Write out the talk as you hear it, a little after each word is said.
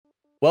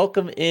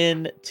Welcome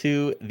in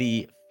to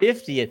the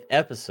 50th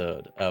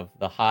episode of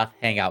the Hoth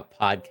Hangout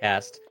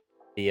podcast,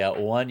 the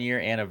 1 year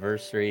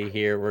anniversary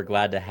here. We're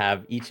glad to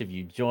have each of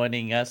you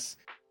joining us.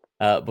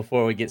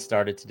 Before we get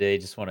started today,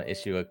 just want to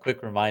issue a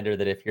quick reminder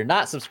that if you're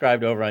not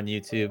subscribed over on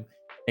YouTube,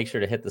 make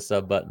sure to hit the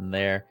sub button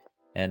there.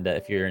 And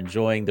if you're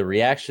enjoying the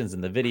reactions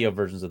and the video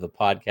versions of the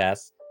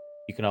podcast,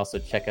 you can also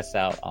check us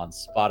out on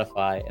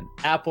Spotify and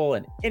Apple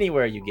and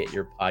anywhere you get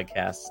your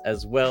podcasts,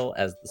 as well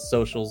as the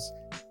socials,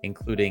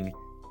 including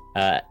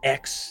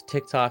X,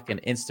 TikTok,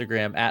 and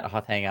Instagram at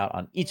Hoth Hangout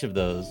on each of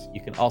those. You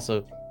can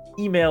also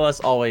email us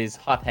always,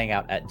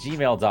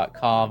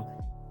 hothangout@gmail.com.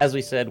 As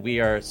we said,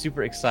 we are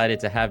super excited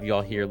to have you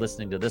all here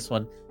listening to this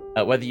one.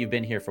 Whether you've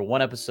been here for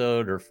one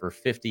episode or for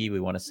 50, we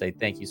want to say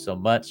thank you so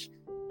much.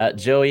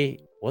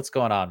 Joey, what's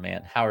going on,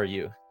 man? How are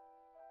you?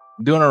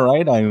 Doing all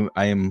right.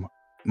 I am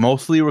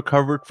mostly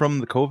recovered from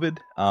the COVID.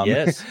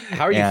 Yes.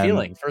 How are you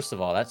feeling? First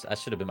of all, that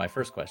should have been my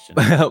first question.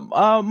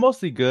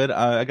 Mostly good.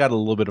 I got a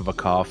little bit of a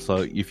cough, so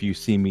if you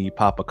see me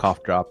pop a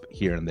cough drop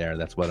here and there,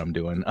 that's what I'm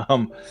doing.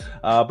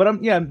 But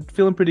I'm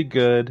feeling pretty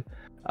good.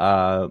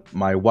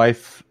 My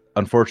wife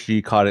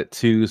unfortunately caught it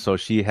too, so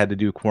she had to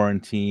do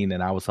quarantine,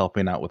 and I was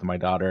helping out with my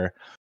daughter.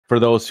 For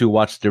those who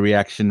watched the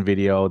reaction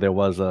video, there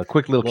was a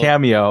quick little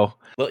cameo.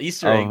 Little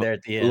Easter egg there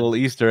at the end. A little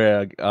Easter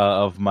egg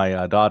of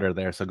my daughter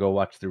there. So go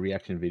watch the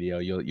reaction video.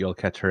 You'll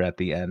catch her at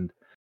the end.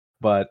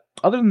 But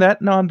other than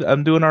that, no,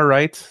 I'm doing all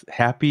right.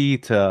 Happy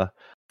to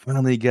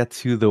finally get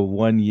to the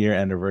 1 year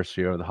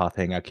anniversary of the Hoth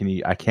Hangout.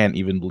 I can't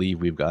even believe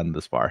we've gotten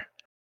this far.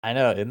 I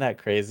know, isn't that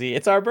crazy?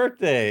 It's our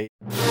birthday.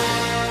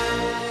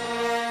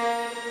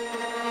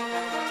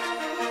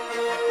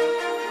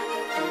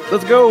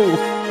 Let's go.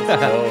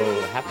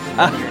 Happy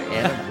 1 year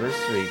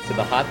anniversary to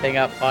the Hoth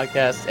Hangout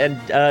podcast. And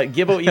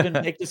Gibbo even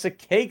baked us a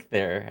cake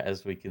there,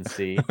 as we can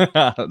see.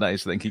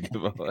 Nice, thank you,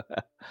 Gibbo.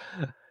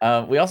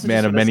 We also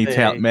man of many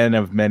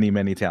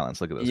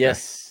talents. Look at this.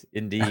 Yes, guy.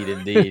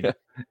 Indeed.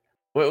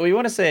 We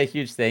want to say a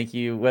huge thank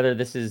you, whether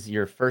this is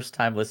your first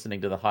time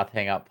listening to the Hoth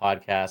Hangout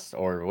podcast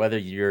or whether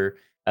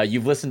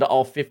you've listened to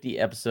all 50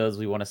 episodes.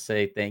 We want to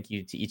say thank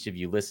you to each of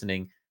you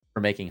listening for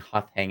making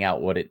Hoth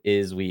Hangout what it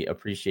is. We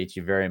appreciate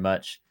you very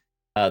much.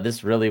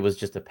 This really was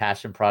just a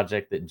passion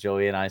project that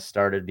Joey and I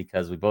started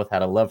because we both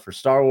had a love for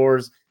Star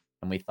Wars,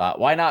 and we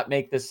thought, why not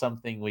make this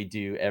something we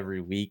do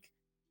every week?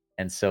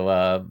 And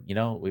so,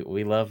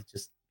 we love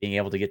just being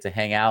able to get to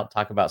hang out,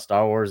 talk about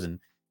Star Wars, and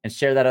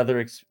share that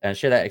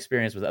share that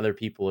experience with other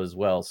people as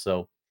well.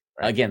 So,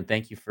 again,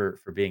 thank you for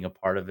being a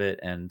part of it,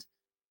 and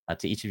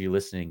to each of you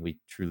listening, we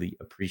truly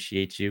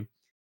appreciate you.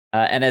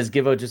 And as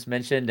Givo just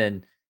mentioned,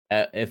 and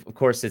if of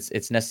course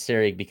it's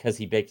necessary because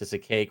he baked us a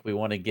cake, we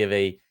want to give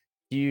a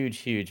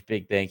huge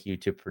big thank you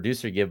to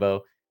producer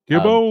Gibbo.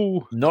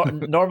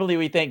 Normally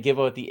we thank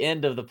Gibbo at the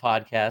end of the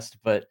podcast,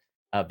 but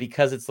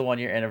because it's the 1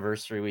 year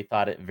anniversary, we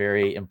thought it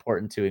very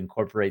important to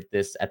incorporate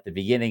this at the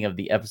beginning of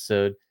the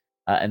episode.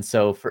 And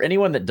so for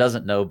anyone that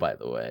doesn't know, by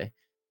the way,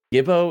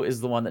 Gibbo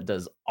is the one that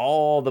does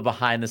all the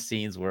behind the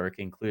scenes work,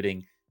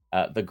 including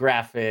the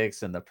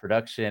graphics and the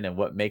production and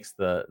what makes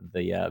the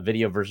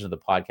video version of the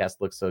podcast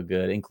look so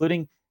good,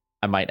 including,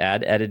 I might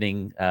add,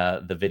 editing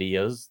the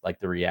videos like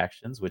the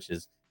reactions, which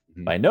is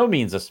by no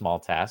means a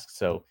small task.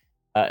 So,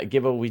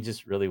 Gibbo, we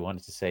just really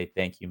wanted to say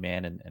thank you,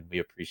 man, and we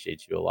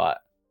appreciate you a lot.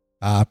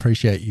 I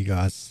appreciate you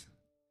guys.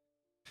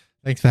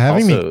 Thanks for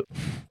having me.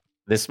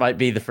 This might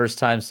be the first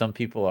time some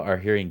people are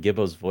hearing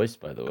Gibbo's voice,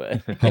 by the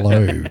way.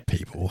 Hello,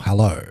 people.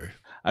 Hello.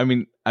 I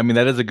mean,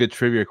 that is a good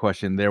trivia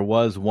question. There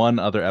was one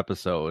other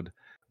episode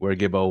where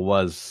Gibbo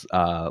was,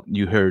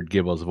 you heard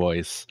Gibbo's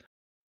voice.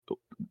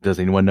 Does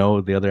anyone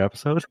know the other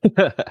episode?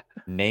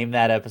 Name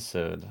that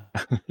episode.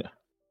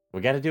 We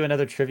got to do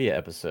another trivia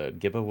episode.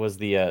 Gibbo was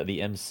the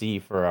MC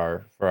for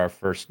our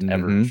first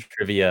ever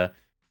trivia,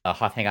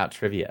 Hoth Hangout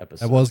trivia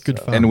episode. That was good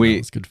fun. And it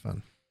was good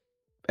fun.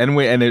 And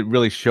it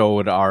really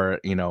showed our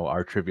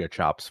trivia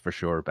chops for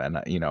sure, Ben.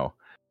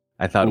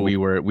 I thought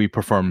we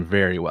performed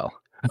very well.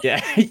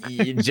 Yeah,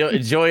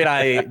 Joy and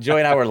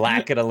I were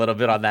lacking a little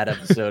bit on that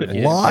episode.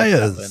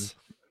 Liars.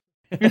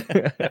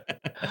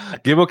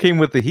 Gibbo came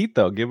with the heat,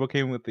 though. Gibbo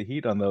came with the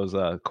heat on those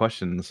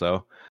questions.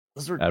 So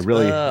those were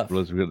really that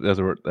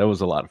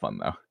was a lot of fun,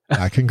 though.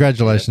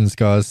 Congratulations,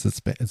 guys!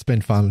 It's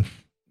been fun.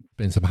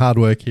 Been some hard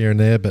work here and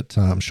there, but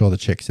I'm sure the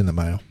check's in the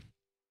mail.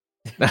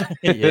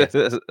 Yes,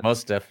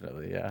 most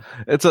definitely. Yeah,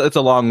 it's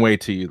a long way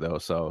to you, though.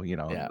 So you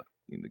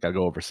gotta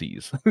go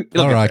overseas.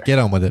 All right, get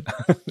on with it.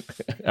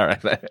 All right,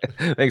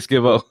 thanks,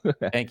 Gibbo.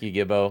 Thank you,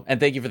 Gibbo,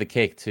 and thank you for the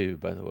cake too.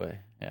 By the way,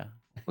 yeah,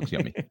 looks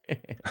yummy.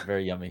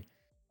 Very yummy.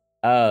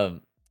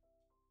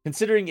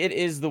 Considering it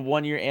is the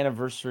 1 year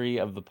anniversary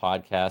of the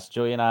podcast,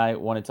 Joey and I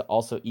wanted to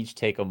also each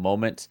take a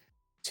moment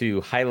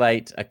to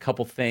highlight a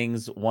couple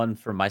things, one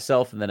from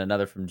myself and then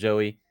another from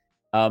Joey.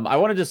 I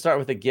wanted to start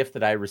with a gift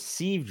that I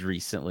received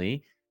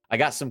recently. I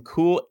got some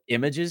cool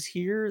images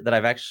here that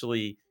I've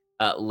actually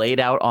laid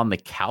out on the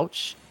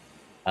couch.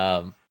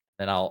 And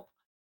I'll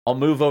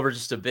move over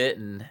just a bit.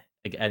 And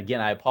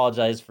again, I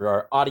apologize for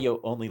our audio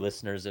only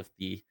listeners if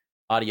the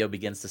audio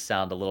begins to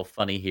sound a little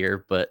funny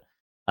here, but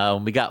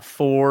we got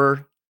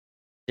 4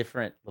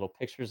 different little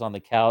pictures on the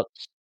couch.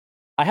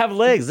 I have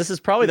legs. This is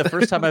probably the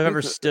first time I've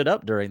ever stood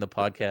up during the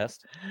podcast.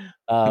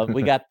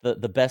 We got the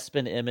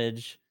Bespin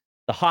image,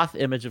 the Hoth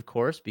image, of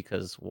course,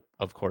 because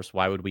of course,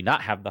 why would we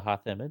not have the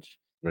Hoth image?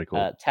 Very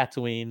cool.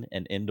 Tatooine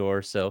and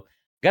indoor. So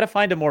got to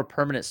find a more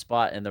permanent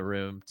spot in the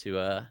room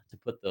to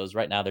put those.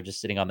 Right now, they're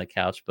just sitting on the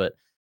couch, but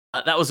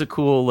that was a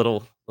cool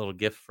little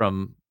gift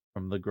from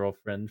the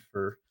girlfriend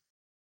for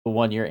the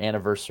 1-year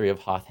anniversary of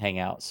Hoth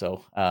Hangout.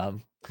 So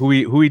Who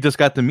we just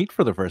got to meet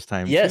for the first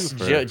time yes, too.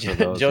 For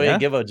those, Joey yeah?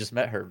 and Gibbo just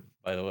met her,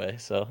 by the way.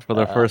 So For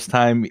the first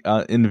time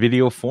in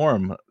video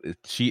form.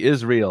 She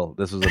is real.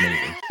 This was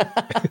amazing.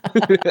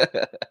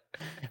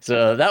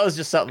 So that was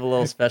just something a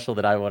little special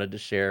that I wanted to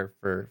share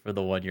for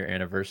the 1-year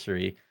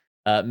anniversary.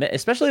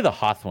 Especially the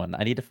Hoth one.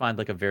 I need to find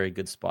like a very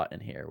good spot in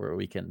here where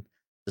we can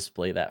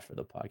display that for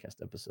the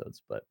podcast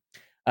episodes. But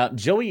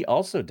Joey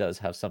also does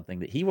have something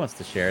that he wants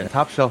to share.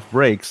 Top Shelf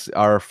Breaks,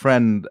 our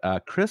friend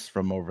Chris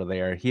from over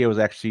there, he was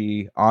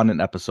actually on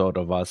an episode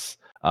of us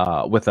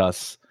with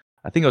us.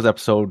 I think it was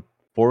episode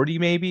 40,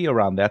 maybe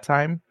around that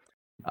time.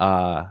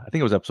 I think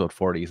it was episode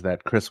 40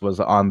 that Chris was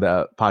on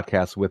the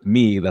podcast with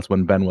me. That's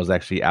when Ben was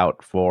actually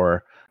out for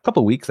a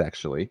couple of weeks,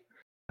 actually.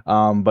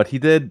 But he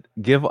did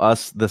give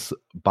us this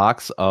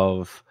box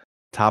of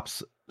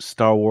Topps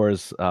Star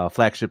Wars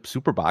flagship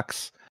super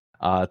box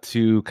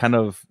to kind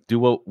of do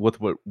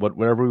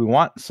whatever we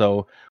want.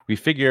 So we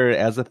figure,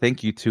 as a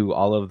thank you to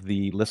all of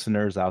the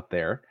listeners out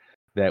there,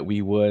 that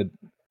we would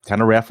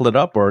kind of raffle it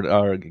up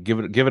or give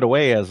it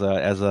away as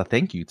a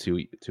thank you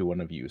to one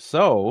of you.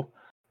 So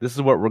this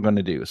is what we're going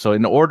to do. So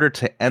in order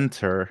to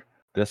enter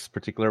this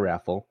particular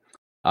raffle,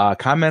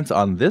 comment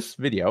on this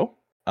video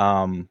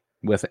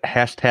with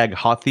hashtag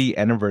Hothy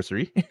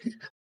Anniversary.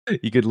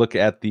 You could look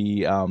at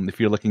the if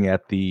you're looking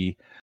at the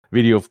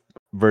video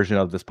version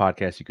of this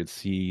podcast, you could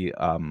see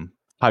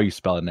how you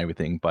spell it and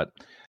everything. But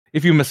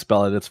if you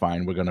misspell it, it's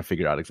fine. We're gonna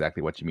figure out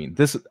exactly what you mean.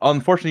 This,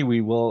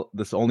 unfortunately,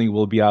 this only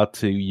will be out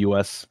to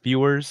US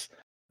viewers.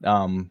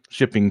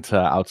 Shipping to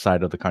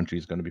outside of the country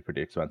is going to be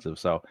pretty expensive.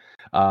 So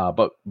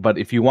but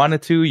if you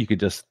wanted to, you could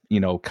just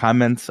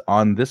comment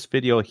on this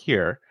video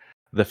here,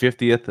 the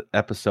 50th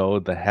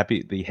episode, the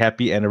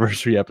happy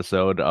anniversary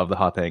episode of the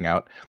Hoth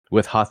Hangout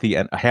with Hothy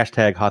and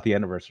hashtag Hothy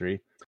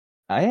Anniversary.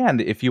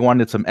 And if you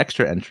wanted some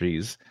extra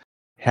entries,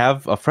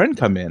 have a friend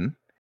come in,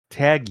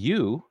 tag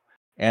you,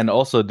 and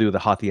also do the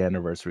Hothy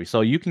Anniversary.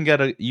 So you can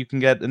get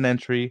an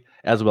entry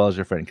as well as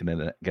your friend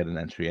can get an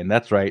entry. And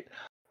that's right,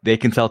 they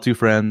can tell 2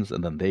 friends,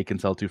 and then they can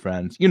tell 2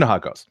 friends. You know how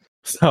it goes.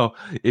 So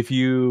if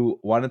you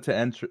wanted to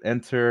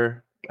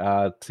enter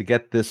to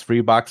get this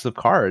free box of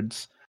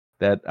cards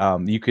that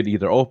you could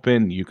either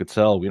open, you could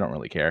sell, we don't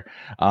really care.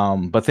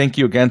 But thank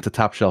you again to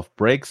Top Shelf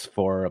Breaks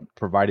for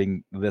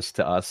providing this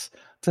to us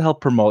to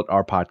help promote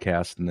our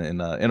podcast in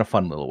a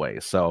fun little way.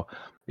 So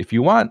if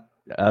you want,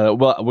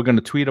 well, we're going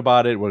to tweet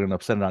about it. We're going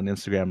to send it on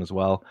Instagram as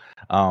well.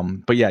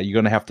 But yeah, you're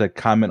going to have to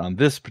comment on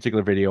this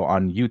particular video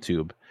on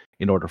YouTube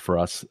in order for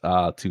us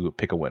to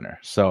pick a winner.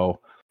 So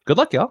good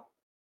luck, y'all.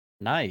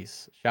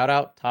 Nice. Shout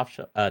out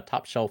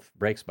Top Shelf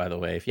Breaks, by the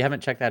way. If you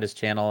haven't checked out his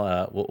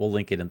channel, we'll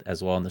link it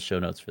as well in the show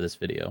notes for this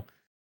video.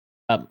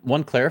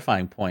 One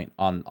clarifying point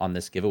on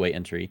this giveaway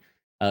entry.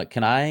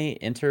 Can I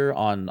enter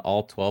on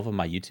all 12 of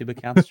my YouTube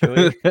accounts,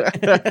 Joey?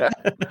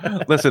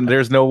 Listen,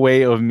 there's no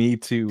way of me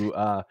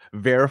to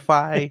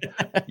verify,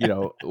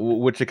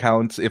 which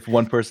accounts, if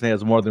one person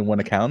has more than one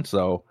account.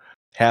 So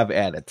have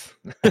at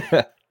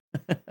it.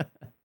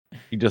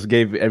 You just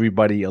gave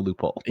everybody a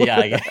loophole.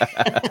 Yeah.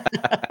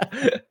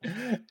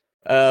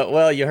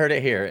 Well, you heard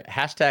it here.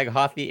 Hashtag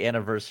Hothy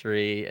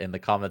Anniversary in the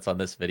comments on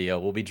this video.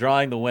 We'll be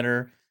drawing the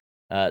winner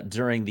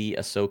during the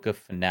Ahsoka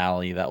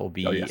finale. That will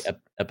be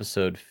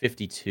episode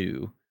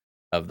 52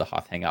 of the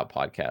Hoth Hangout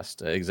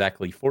podcast.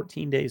 Exactly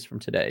 14 days from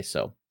today.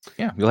 So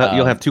yeah, you'll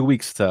have 2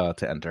 weeks to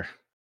enter.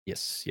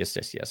 Yes.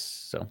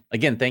 So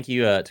again, thank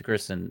you to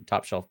Chris and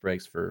Top Shelf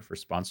Breaks for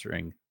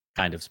sponsoring.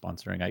 Kind of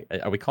sponsoring.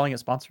 Are we calling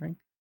it sponsoring?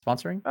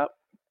 Sponsoring?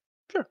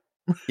 Sure.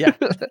 Yeah.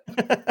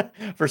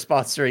 For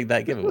sponsoring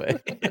that giveaway.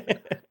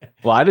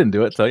 Well, I didn't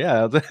do it, so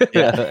yeah.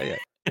 Yeah.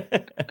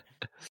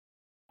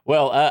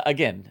 Well,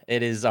 again,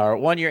 it is our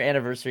 1-year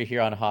anniversary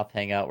here on Hoth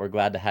Hangout. We're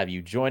glad to have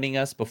you joining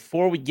us.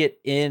 Before we get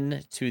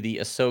into the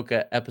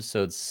Ahsoka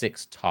episode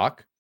 6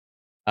 talk,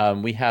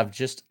 we have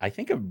just, I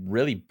think, a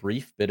really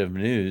brief bit of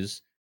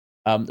news.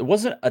 There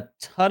wasn't a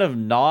ton of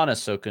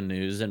non-Ahsoka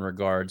news in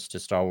regards to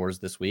Star Wars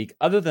this week,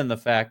 other than the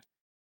fact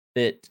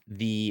that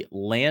the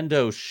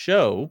Lando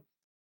show,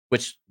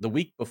 which the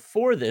week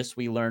before this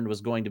we learned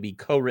was going to be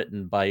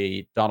co-written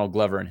by Donald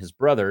Glover and his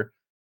brother,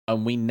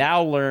 we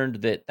now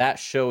learned that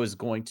show is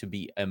going to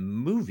be a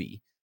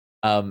movie.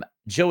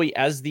 Joey,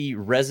 as the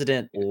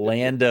resident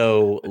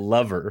Lando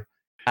lover,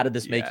 how did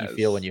this make you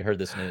feel when you heard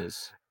this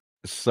news?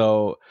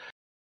 So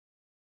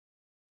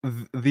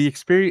the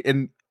experience,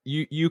 and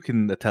you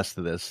can attest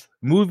to this,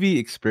 movie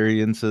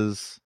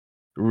experiences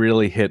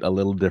really hit a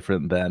little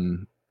different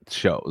than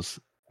shows.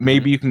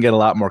 maybe you can get a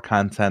lot more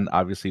content,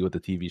 obviously, with the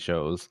TV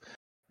shows,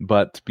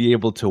 but to be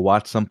able to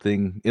watch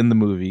something in the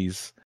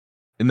movies,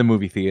 in the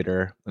movie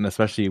theater, and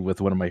especially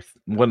with one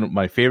of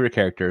my favorite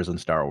characters in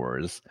Star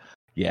Wars,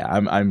 yeah,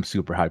 I'm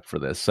super hyped for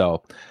this.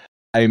 So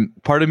I'm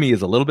part of me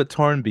is a little bit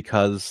torn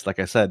because, like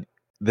I said,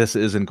 this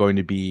isn't going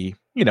to be,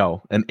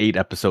 an 8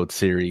 episode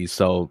series.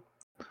 So,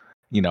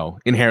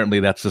 inherently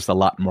that's just a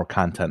lot more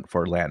content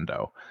for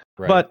Lando.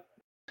 Right. But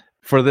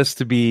for this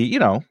to be,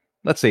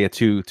 let's say a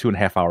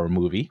 2.5 hour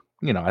movie,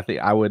 I think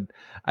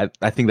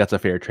I think that's a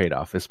fair trade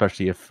off,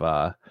 especially if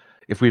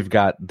we've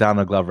got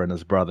Donald Glover and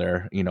his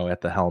brother,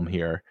 at the helm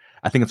here.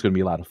 I think it's going to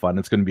be a lot of fun.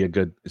 It's going to be a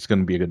good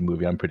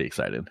movie. I'm pretty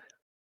excited.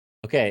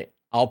 Okay,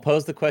 I'll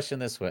pose the question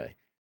this way.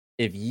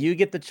 If you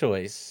get the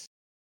choice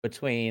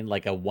between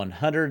like a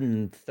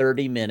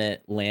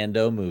 130-minute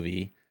Lando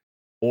movie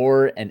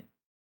or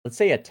let's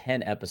say a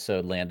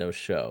 10-episode Lando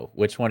show,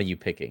 which one are you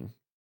picking?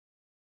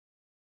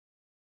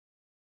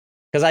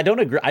 Because I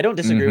don't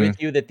disagree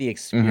with you that the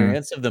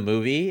experience of the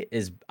movie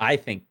is, I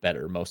think,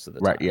 better most of the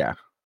time. Right, yeah.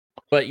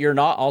 But you're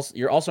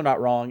also not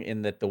wrong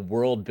in that the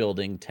world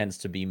building tends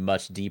to be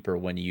much deeper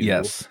when you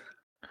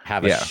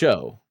have a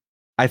show.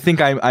 I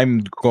think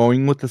I'm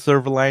going with the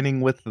silver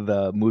lining with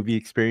the movie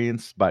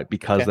experience, but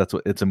because that's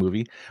what it's a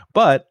movie.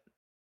 But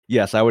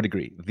yes, I would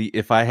agree.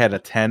 If I had a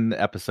 10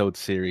 episode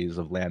series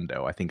of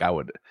Lando, I think I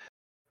would.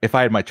 If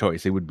I had my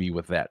choice, it would be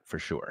with that for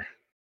sure.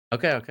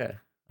 Okay.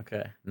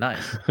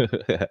 Nice.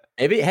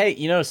 Maybe,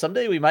 hey,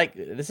 someday we might.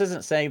 This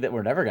isn't saying that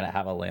we're never going to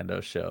have a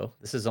Lando show.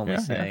 This is only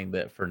saying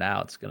that for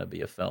now it's going to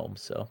be a film.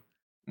 So,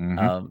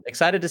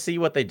 excited to see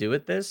what they do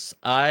with this.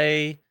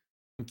 I'm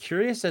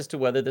curious as to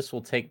whether this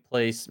will take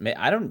place.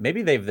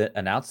 Maybe they've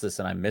announced this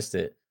and I missed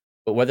it,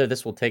 but whether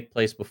this will take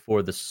place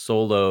before the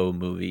Solo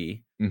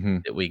movie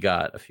that we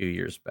got a few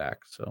years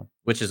back. So,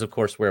 which is of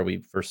course where we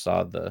first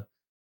saw the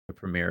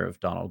premiere of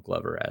Donald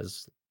Glover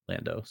as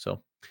Lando.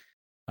 So,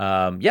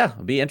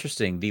 it'll be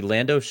interesting. The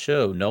Lando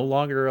show, no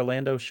longer a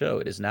Lando show.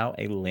 It is now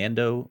a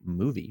Lando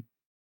movie.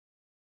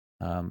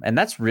 And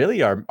that's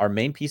really our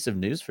main piece of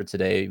news for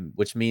today,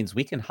 which means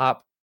we can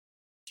hop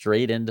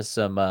straight into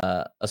some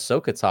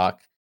Ahsoka talk.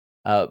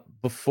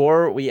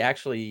 Before we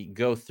actually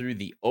go through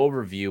the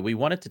overview, we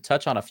wanted to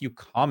touch on a few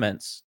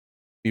comments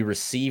we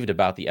received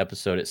about the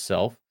episode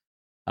itself.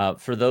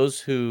 For those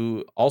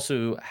who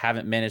also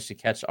haven't managed to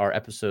catch our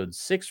episode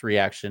 6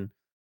 reaction,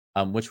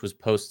 which was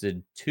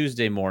posted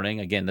Tuesday morning.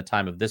 Again, the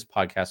time of this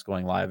podcast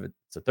going live,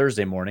 it's a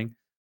Thursday morning.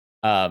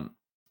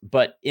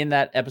 But in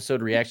that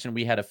episode reaction,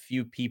 we had a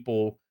few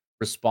people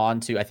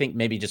respond to, I think,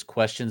 maybe just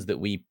questions that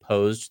we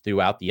posed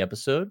throughout the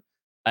episode,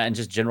 and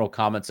just general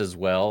comments as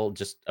well,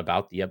 just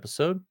about the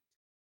episode.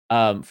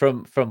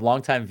 From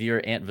longtime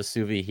viewer Aunt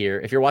Vesuvi here.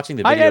 If you're watching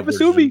the video Aunt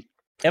Vesuvi.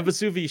 Aunt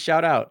Vesuvi,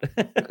 shout out.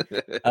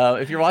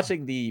 If you're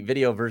watching the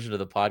video version of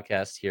the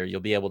podcast here, you'll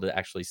be able to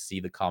actually see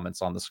the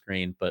comments on the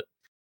screen. But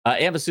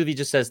Aunt Vesuvi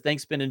just says,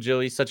 "Thanks, Ben and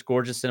Joey. Such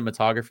gorgeous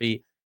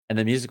cinematography, and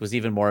the music was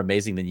even more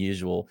amazing than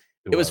usual."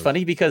 It was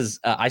funny because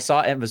I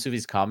saw Aunt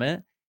Vesuvi's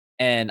comment,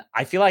 and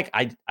I feel like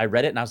I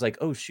read it and I was like,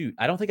 "Oh shoot,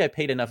 I don't think I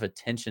paid enough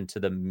attention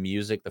to the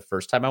music the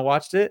first time I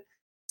watched it."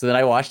 So then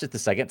I watched it the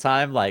second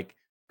time, like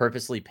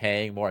purposely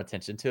paying more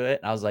attention to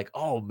it, and I was like,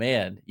 "Oh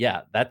man,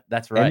 yeah,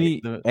 that's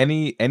right."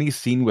 Any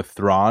scene with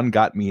Thrawn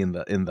got me in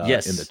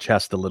the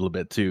chest a little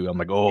bit too. I'm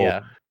like,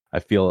 I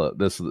feel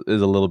this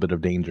is a little bit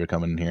of danger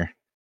coming in here.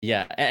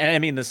 Yeah, and I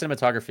mean the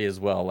cinematography as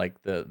well, like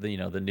the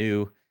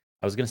new,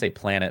 I was gonna say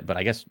planet, but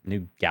I guess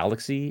new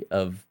galaxy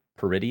of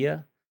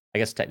Peridia. I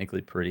guess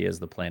technically Peridia is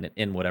the planet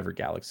in whatever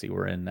galaxy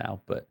we're in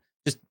now, but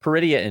just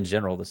Peridia in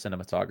general, the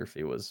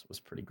cinematography was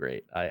pretty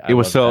great. It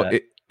was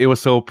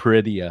so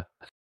Peridia.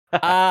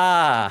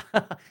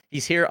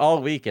 He's here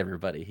all week,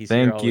 everybody. He's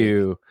Thank here all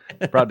you,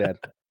 week. Proud dad.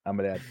 I'm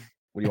a dad.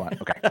 What do you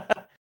want? Okay.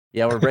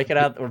 Yeah, we're breaking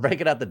out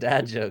the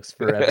dad jokes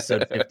for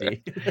episode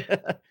 50.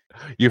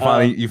 You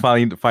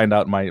finally find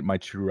out my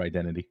true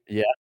identity.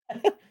 Yeah.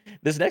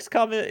 This next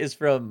comment is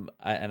from,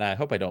 and I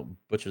hope I don't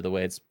butcher the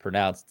way it's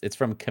pronounced. It's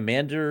from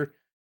Commander,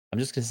 I'm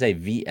just going to say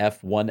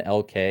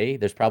VF1LK.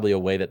 There's probably a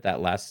way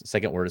that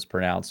second word is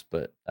pronounced,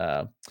 but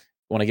I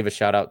want to give a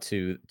shout out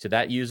to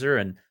that user.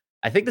 And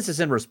I think this is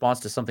in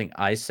response to something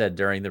I said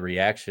during the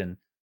reaction.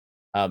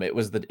 It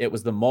was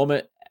the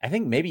moment, I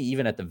think maybe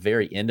even at the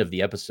very end of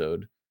the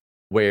episode,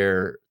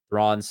 where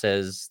Thrawn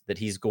says that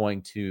he's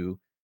going to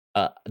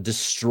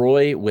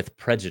destroy with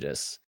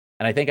prejudice.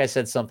 And I think I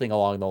said something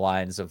along the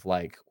lines of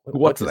like,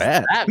 what's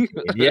that?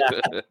 Yeah,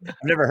 I've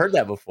never heard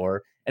that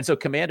before. And so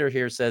Commander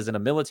here says, in a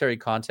military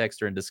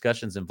context or in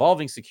discussions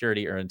involving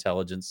security or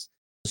intelligence,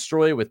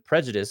 destroy with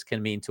prejudice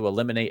can mean to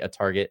eliminate a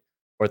target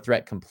or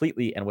threat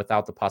completely and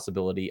without the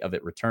possibility of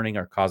it returning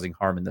or causing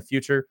harm in the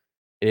future.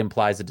 It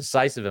implies a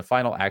decisive and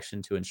final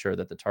action to ensure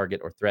that the target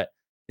or threat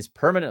is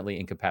permanently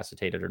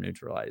incapacitated or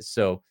neutralized.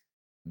 So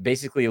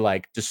basically,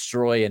 like,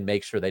 destroy and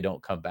make sure they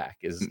don't come back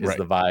is Right.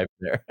 the vibe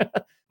there.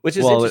 Which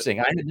is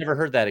interesting. I had never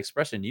heard that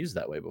expression used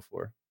that way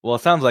before. Well,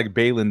 it sounds like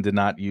Balin did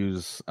not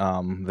use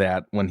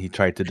that when he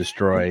tried to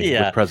destroy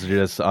with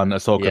prejudice on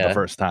Ahsoka the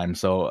first time.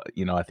 So,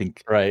 I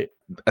think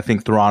I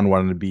think Thrawn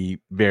wanted to be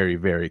very,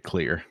 very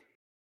clear.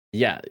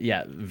 Yeah,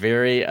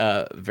 very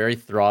very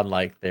Thrawn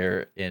like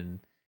there in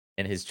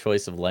his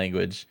choice of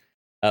language.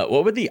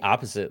 What would the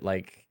opposite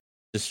like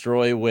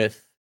destroy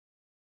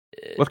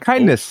With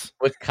kindness.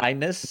 with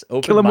kindness,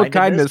 Kill him with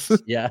kindness.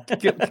 open-mindedness?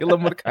 Yeah. Kill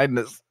him with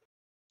kindness.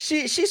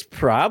 She's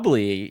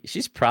probably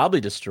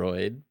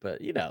destroyed,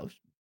 but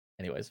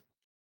anyways.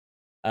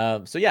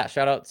 So yeah,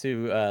 shout out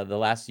to the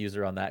last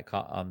user on that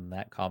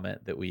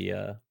comment that we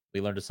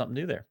learned something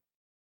new there.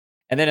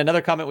 And then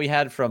another comment we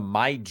had from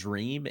My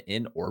Dream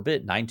in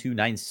Orbit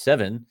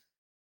 9297.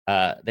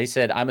 They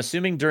said, I'm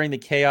assuming during the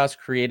chaos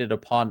created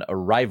upon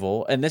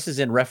arrival, and this is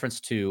in reference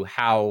to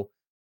how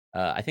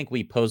I think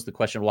we posed the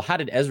question, well, how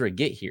did Ezra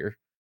get here?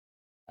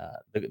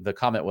 The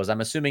comment was,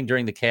 I'm assuming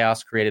during the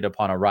chaos created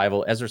upon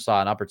arrival, Ezra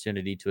saw an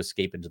opportunity to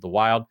escape into the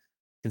wild,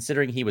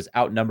 considering he was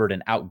outnumbered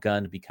and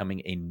outgunned,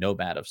 becoming a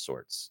nomad of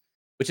sorts.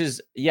 Which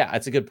is, yeah,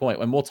 that's a good point.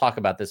 And we'll talk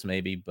about this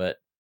maybe, but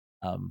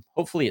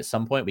hopefully at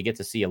some point we get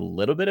to see a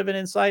little bit of an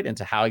insight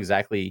into how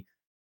exactly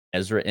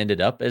Ezra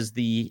ended up as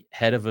the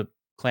head of a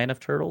clan of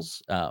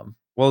turtles.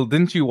 Well,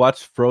 didn't you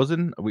watch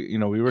Frozen? We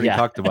already Yeah.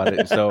 talked about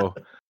it. So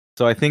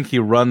I think he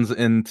runs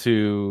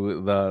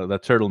into the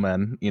turtle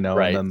men, and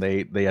Right. then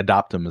they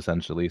adopt him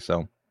essentially.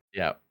 So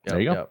Yeah. there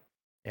you go.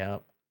 Yeah.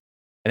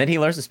 And then he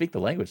learns to speak the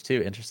language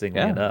too, interestingly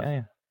enough.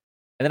 Yeah.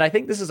 And then I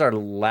think this is our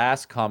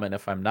last comment,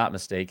 if I'm not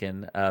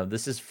mistaken.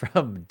 This is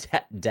from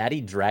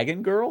Daddy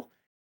Dragon Girl,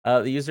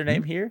 the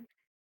username here.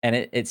 And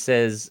it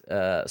says,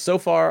 so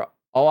far,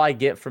 all I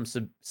get from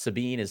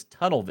Sabine is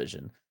tunnel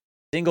vision.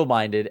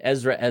 Single-minded,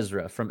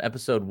 Ezra. From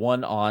episode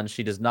 1 on,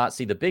 she does not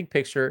see the big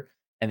picture,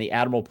 and the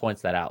Admiral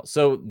points that out.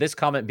 So this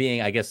comment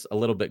being, I guess, a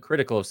little bit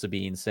critical of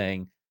Sabine,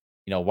 saying,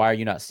 why are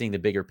you not seeing the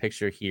bigger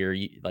picture here?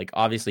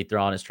 Obviously,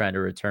 Thrawn is trying to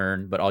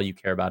return, but all you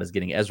care about is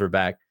getting Ezra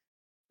back.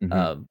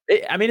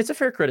 I mean, it's a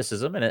fair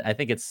criticism, and I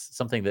think it's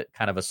something that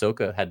kind of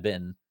Ahsoka had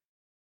been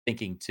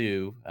thinking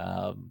too,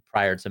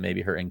 prior to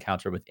maybe her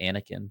encounter with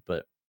Anakin.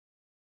 But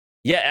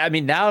yeah, I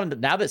mean, now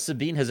that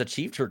Sabine has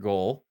achieved her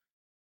goal,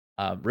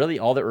 really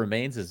all that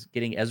remains is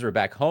getting Ezra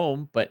back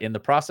home. But in the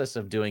process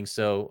of doing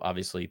so,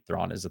 obviously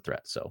Thrawn is a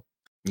threat. So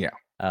yeah,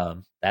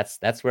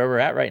 that's where we're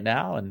at right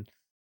now, and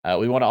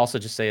we want to also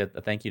just say a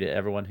thank you to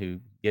everyone who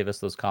gave us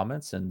those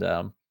comments,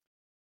 and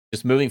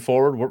just moving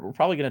forward, we're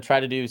probably going to try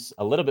to do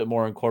a little bit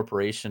more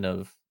incorporation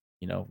of,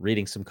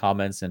 reading some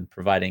comments and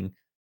providing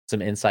some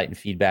insight and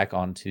feedback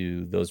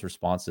onto those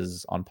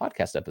responses on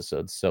podcast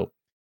episodes. So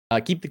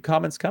keep the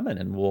comments coming,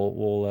 and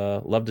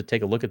we'll love to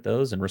take a look at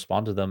those and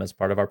respond to them as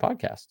part of our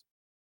podcast.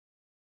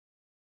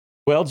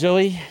 Well,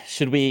 Joey,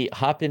 should we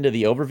hop into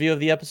the overview of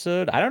the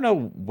episode? I don't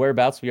know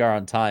whereabouts we are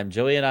on time.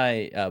 Joey and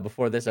I,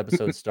 before this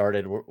episode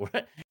started,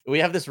 we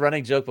have this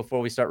running joke before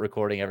we start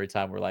recording every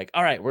time. We're like,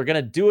 all right, we're going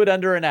to do it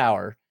under an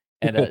hour.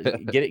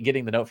 And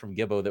getting the note from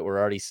Gibbo that we're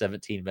already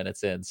 17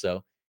 minutes in.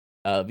 So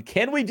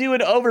can we do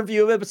an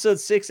overview of episode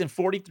 6 in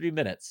 43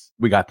 minutes?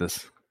 We got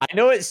this. I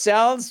know it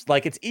sounds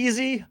like it's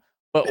easy,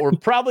 but we're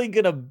probably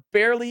going to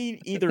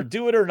barely either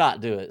do it or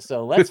not do it.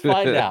 So let's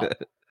find out.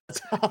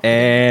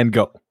 And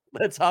go.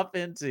 Let's hop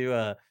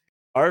into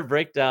our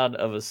breakdown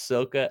of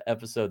Ahsoka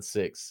episode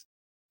 6.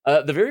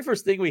 The very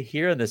first thing we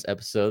hear in this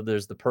episode,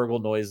 there's the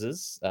Purgle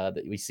noises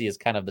that we see as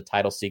kind of the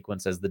title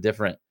sequence as the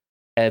different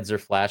heads are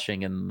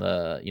flashing in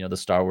the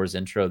Star Wars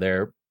intro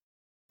there.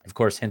 Of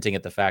course, hinting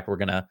at the fact we're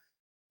going to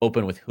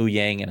open with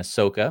Huyang and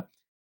Ahsoka.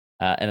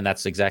 And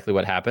that's exactly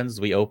what happens.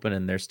 We open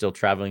and they're still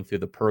traveling through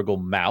the Purgle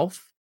mouth.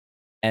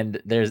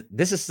 And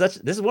this is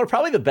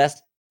probably the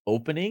best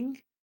opening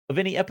of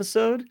any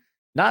episode.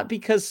 Not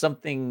because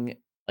something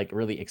like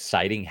really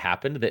exciting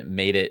happened that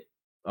made it,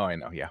 oh, I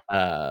know, yeah,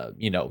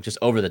 just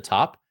over the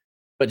top,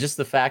 but just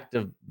the fact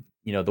of,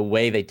 the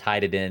way they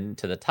tied it in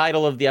to the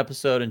title of the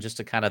episode and just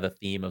to kind of the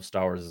theme of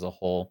Star Wars as a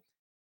whole.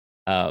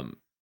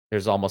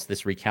 There's almost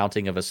this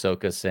recounting of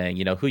Ahsoka saying,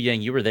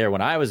 Huyang, you were there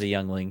when I was a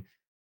youngling,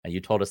 and you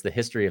told us the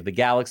history of the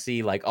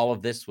galaxy. Like all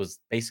of this was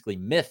basically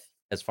myth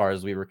as far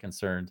as we were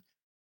concerned.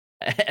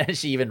 And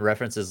she even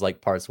references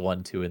like parts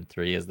 1, 2, and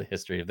 3 as the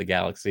history of the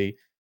galaxy.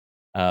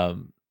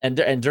 And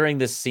during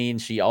this scene,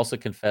 she also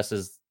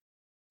confesses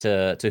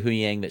to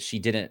Huyang that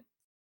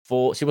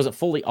she wasn't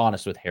fully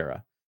honest with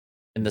Hera,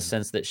 in the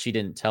sense that she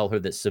didn't tell her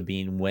that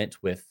Sabine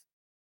went with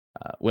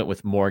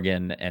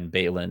Morgan and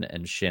Balin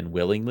and Shin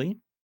willingly,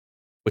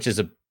 which is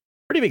a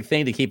pretty big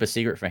thing to keep a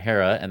secret from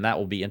Hera, and that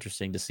will be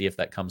interesting to see if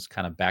that comes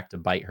kind of back to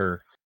bite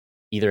her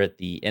either at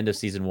the end of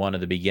season 1 or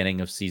the beginning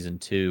of season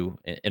 2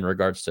 in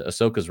regards to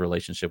Ahsoka's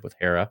relationship with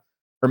Hera,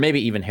 or maybe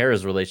even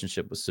Hera's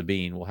relationship with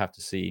Sabine. We'll have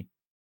to see.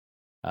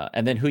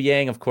 And then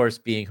Huyang, of course,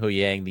 being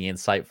Huyang, the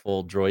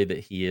insightful droid that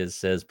he is,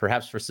 says,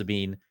 perhaps for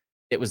Sabine,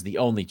 it was the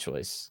only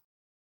choice.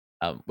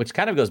 Which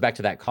kind of goes back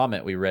to that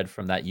comment we read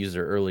from that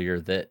user earlier,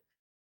 that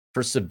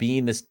for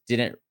Sabine, this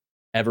didn't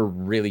ever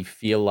really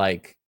feel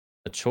like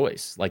a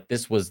choice. Like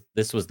this was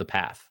the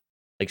path.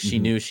 Like she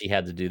knew she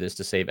had to do this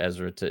to save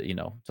Ezra,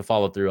 to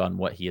follow through on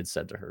what he had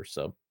said to her.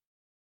 So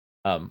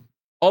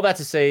all that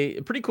to say,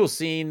 a pretty cool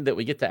scene that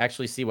we get to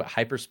actually see what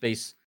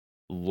hyperspace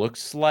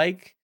looks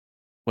like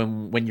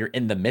when you're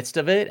in the midst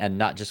of it and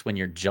not just when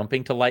you're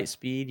jumping to light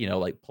speed,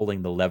 like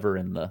pulling the lever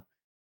in the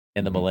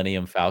Mhm.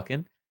 Millennium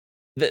Falcon.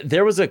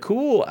 There was a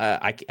cool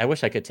I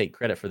wish I could take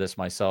credit for this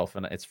myself,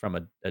 and it's from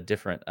a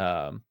different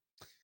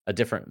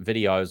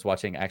video I was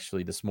watching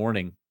actually this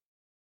morning,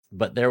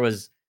 but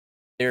there's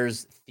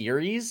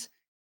theories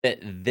that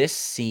this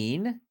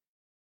scene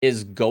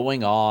is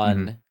going Mhm.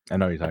 on I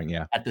know what you're talking,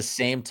 yeah. at the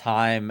same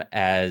time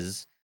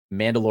as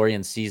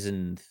Mandalorian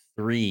season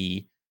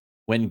 3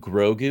 when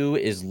Grogu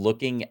is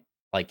looking,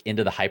 like,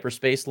 into the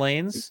hyperspace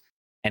lanes,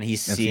 and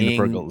he's And seeing the seeing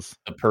Purgles.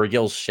 the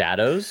Purgil's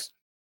shadows.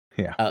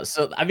 Yeah.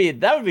 So, I mean,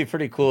 that would be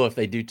pretty cool if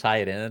they do tie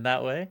it in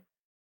that way,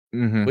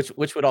 Mhm.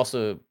 which would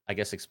also, I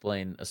guess,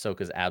 explain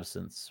Ahsoka's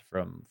absence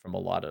from a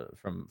lot of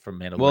from Well,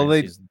 Mandalorian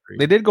they season 3.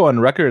 they did go on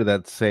record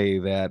that say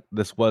that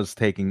this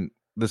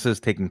is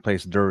taking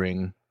place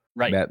during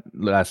Right. that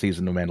last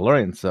season of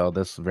Mandalorian, so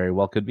this very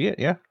well could be it,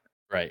 yeah.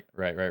 Right.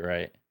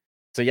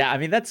 So, yeah, I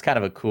mean, that's kind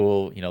of a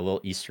cool,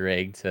 little Easter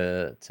egg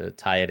to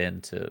tie it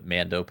into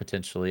Mando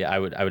potentially. I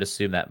would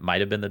assume that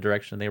might have been the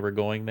direction they were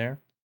going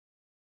there.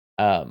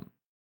 Um,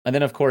 and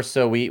then of course,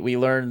 so we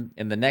learn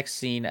in the next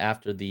scene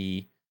after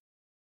the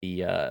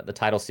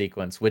title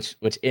sequence, which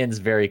ends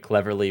very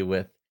cleverly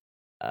with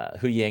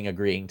Hu Yang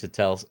agreeing to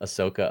tell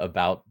Ahsoka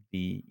about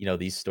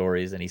these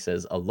stories, and he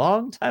says a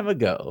long time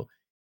ago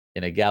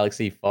in a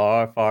galaxy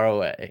far, far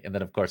away. And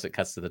then, of course, it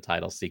cuts to the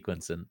title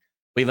sequence, and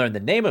we learn the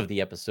name of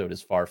the episode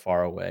is Far,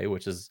 Far Away,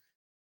 which is,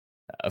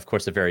 of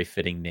course, a very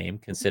fitting name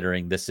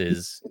considering this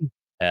is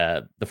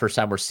the first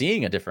time we're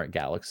seeing a different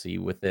galaxy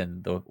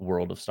within the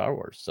world of Star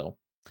Wars. So,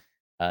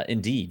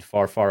 indeed,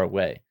 Far, Far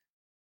Away.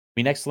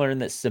 We next learn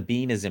that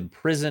Sabine is in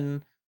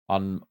prison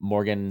on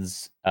Morgan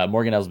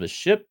Elsbeth's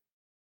ship,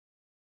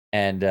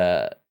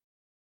 and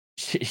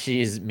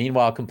she's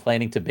meanwhile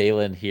complaining to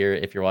Balin here.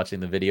 If you're watching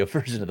the video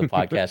version of the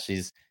podcast,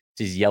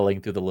 she's yelling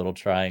through the little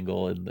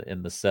triangle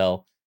in the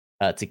cell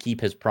to keep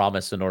his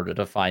promise in order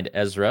to find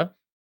Ezra.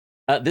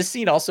 This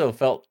scene also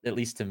felt, at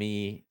least to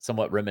me,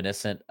 somewhat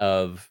reminiscent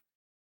of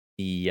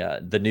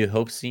the New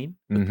Hope scene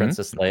with Mhm.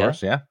 Princess Of Leia,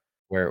 course, yeah.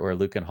 where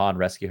Luke and Han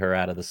rescue her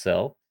out of the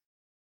cell.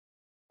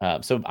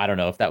 So I don't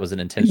know if that was an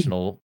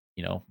intentional,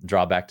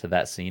 drawback to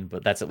that scene,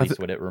 but that's at I th least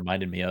what it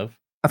reminded me of.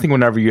 I think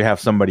whenever you have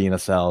somebody in a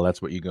cell, that's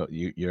what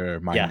your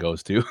mind Yeah,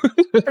 goes to.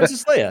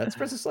 Princess Leia. It's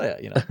Princess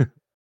Leia.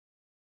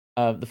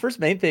 The first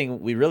main thing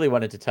we really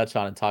wanted to touch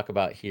on and talk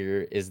about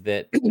here is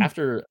that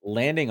after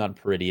landing on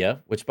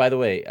Peridia, which, by the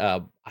way,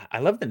 I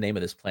love the name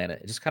of this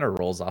planet. It just kind of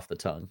rolls off the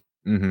tongue.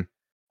 Mhm.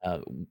 Uh,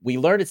 we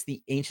learned it's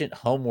the ancient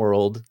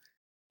homeworld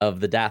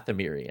of the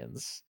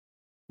Dathomirians,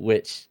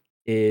 which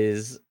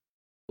is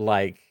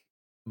like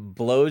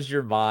blows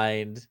your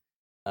mind.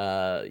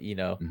 Uh, you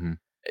know, Mhm.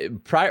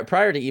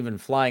 prior to even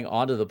flying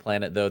onto the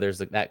planet, though, there's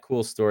like that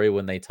cool story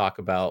when they talk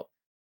about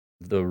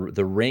the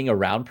ring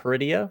around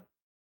Peridia,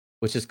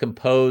 which is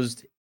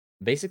composed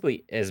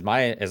basically, as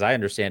I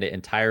understand it,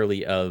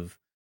 entirely of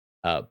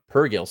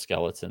Purgil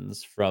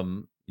skeletons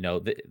from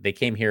they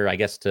came here, I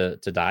guess, to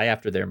die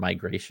after their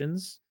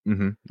migrations.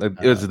 Mhm. It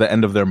Uh, was the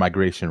end of their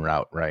migration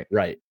route, right?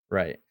 right.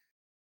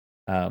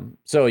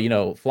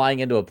 So flying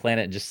into a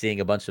planet and just seeing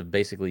a bunch of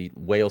basically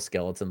whale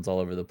skeletons all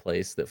over the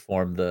place that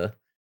form the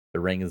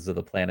rings of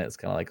the planet is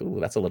kind of like, ooh,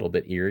 that's a little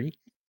bit eerie.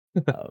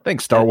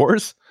 Thanks, Star And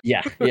Wars.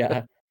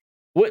 yeah.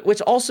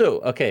 Which also,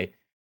 okay,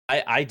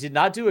 I did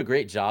not do a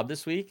great job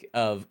this week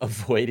of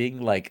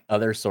avoiding like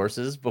other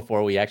sources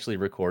before we actually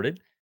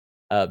recorded,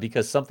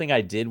 because something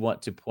I did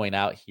want to point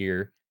out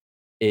here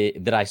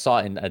that I saw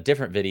in a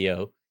different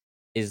video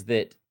is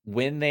that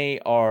when they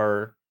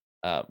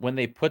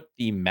put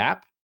the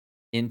map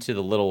into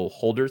the little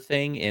holder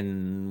thing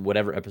in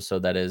whatever episode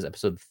that is,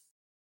 episode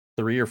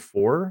 3 or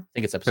 4, I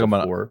think it's Talking episode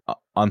about 4.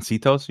 on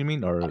Cetos, you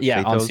mean, or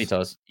Yeah, on Satos?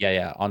 Cetos.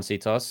 Yeah, on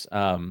Cetos.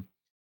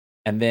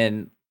 And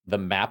then the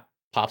map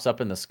pops up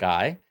in the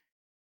sky.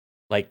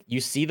 Like, you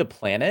see the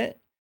planet,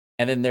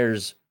 and then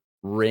there's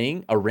a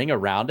ring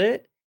around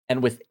it,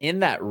 and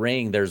within that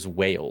ring, there's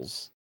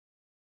whales.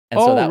 And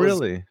so Oh, that was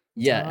really?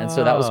 yeah, and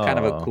so that was kind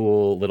of a Oh.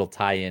 cool little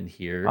tie-in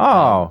here.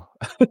 Oh.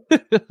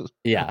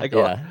 Yeah, Like,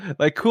 yeah.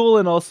 like cool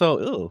and also,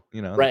 ooh,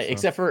 Right, that's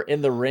except for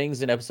in the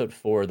rings in episode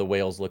 4, the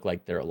whales look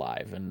like they're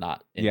alive and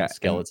not in yeah, and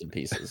skeleton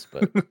pieces,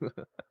 but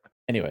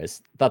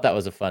anyways, thought that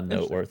was a fun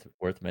note interesting.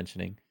 worth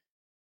mentioning.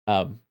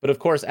 But of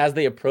course, as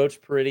they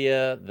approach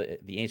Peridia,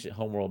 the ancient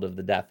homeworld of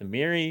the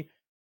Dathomiri,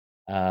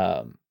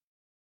 um,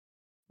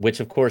 which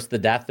of course the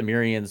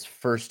Dathomirians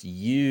first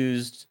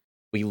used,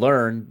 we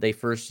learn they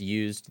first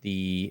used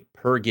the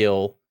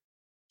Purgil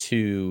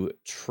to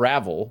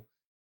travel.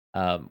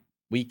 Um,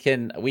 we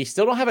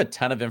still don't have a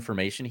ton of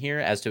information here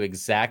as to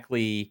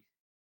exactly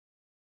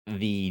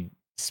the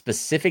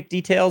specific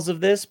details of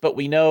this, but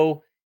we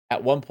know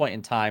at one point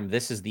in time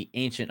this is the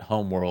ancient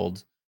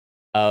homeworld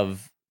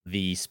of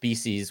the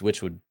species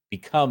which would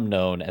become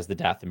known as the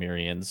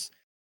Dathomirians.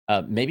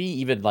 Maybe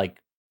even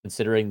like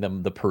considering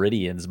them the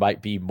Peridians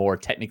might be more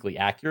technically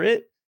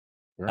accurate.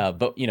 Sure.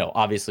 But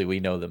obviously we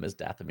know them as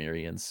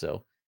Dathomirians.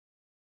 So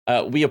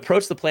We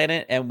approach the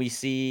planet and we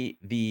see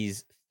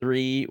these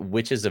 3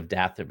 witches of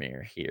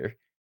Dathomir here.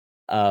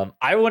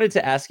 I wanted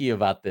to ask you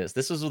about this.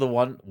 This was the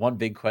one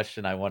big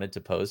question I wanted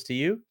to pose to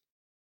you.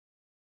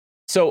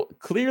 So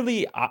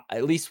clearly,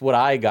 at least what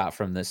I got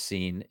from this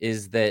scene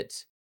is that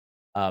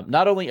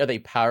not only are they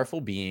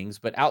powerful beings,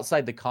 but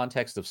outside the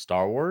context of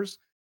Star Wars,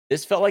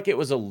 this felt like it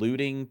was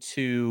alluding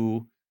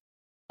to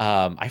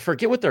I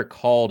forget what they're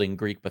called in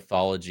Greek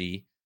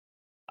mythology.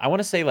 I want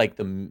to say like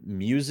the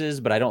muses,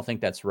 but I don't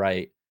think that's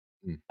right.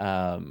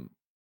 Mm.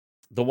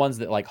 The ones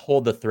that like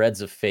hold the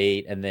threads of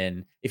fate, and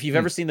then if you've Mm.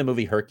 ever seen the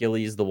movie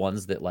Hercules, the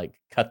ones that like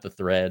cut the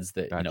threads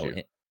that Got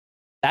you.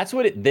 that's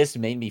what this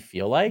made me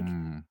feel like.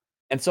 Mm.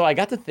 And so I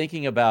got to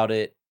thinking about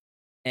it,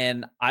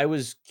 and I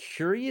was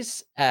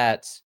curious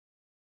at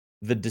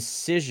the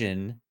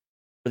decision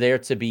for there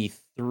to be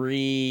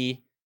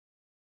 3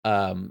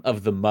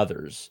 of the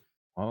mothers.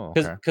 Oh,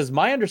 Because okay.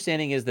 my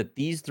understanding is that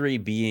these 3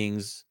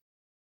 beings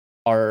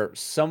are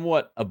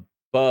somewhat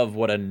above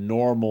what a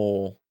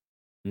normal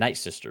Night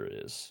Sister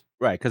is.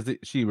 Right, because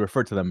she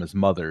referred to them as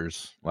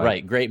mothers, like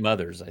Right, great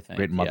mothers, I great think,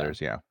 yeah.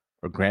 mothers, yeah,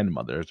 or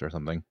grandmothers or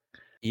something.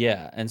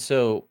 Yeah, and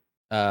so,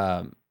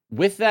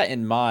 with that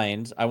in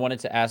mind, I wanted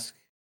to ask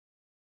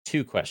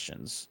 2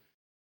 questions.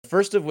 The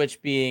first of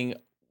which being,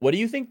 what do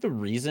you think the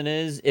reason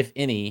is, if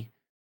any,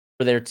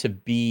 for there to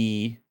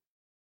be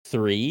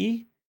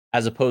 3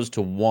 as opposed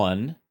to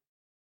 1?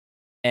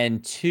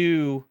 And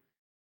 2,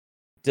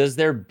 does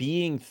there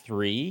being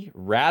 3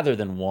 rather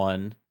than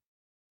 1,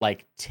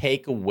 like,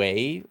 take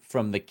away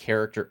from the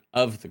character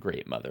of the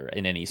Great Mother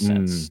in any Mm.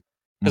 sense?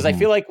 Because I Mhm.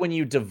 feel like when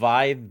you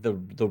divide the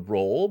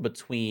role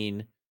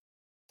between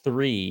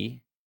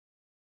 3,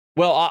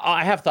 well,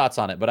 I have thoughts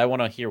on it, but I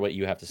wanna hear what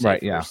you have to say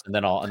Right, yeah. first, and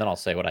then I'll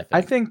say what I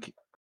I think. think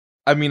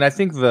I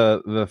think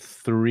the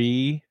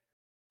 3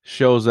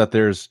 shows that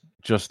there's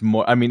just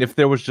more. I mean, if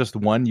there was just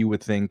 1, you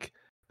would think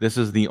this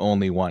is the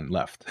only one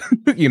left,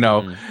 you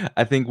know? Mhm.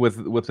 I think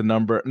with the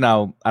number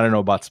now, I don't know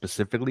about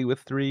specifically with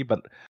 3,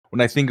 but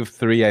when I think of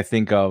 3, I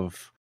think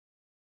of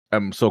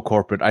so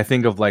corporate. I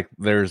think of, like,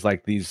 there's,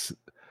 like, these,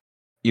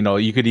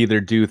 you could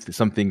either do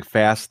something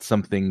fast,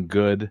 something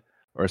good,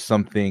 or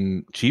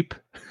something cheap.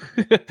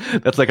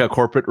 That's like a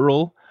corporate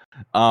rule.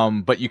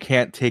 But you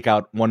can't take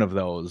out one of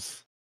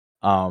those,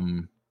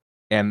 um,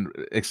 and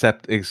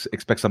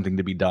expect something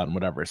to be done,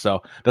 whatever.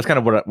 So that's kind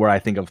of where I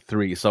think of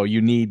 3. So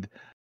you need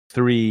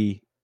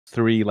three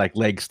like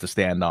legs to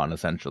stand on,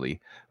 essentially.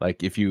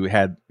 Like if you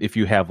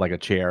have like a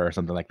chair or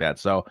something like that.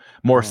 So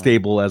more Uh-huh.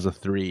 stable as a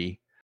 3.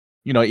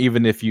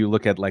 Even if you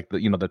look at, like,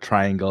 the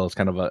triangle is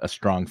kind of a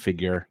strong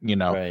figure,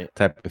 Right.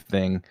 type of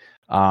thing.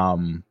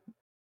 Um,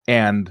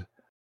 and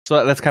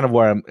so that's kind of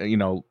where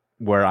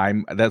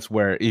that's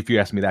where, if you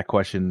ask me that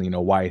question,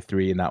 why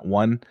 3 and not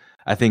 1,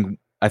 I think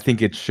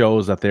it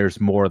shows that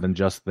there's more than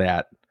just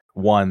that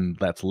one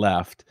that's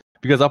left,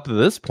 because up to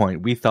this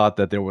point we thought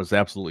that there was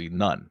absolutely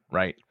none,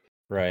 right?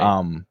 Right.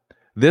 Um,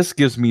 this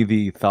gives me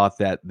the thought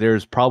that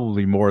there's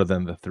probably more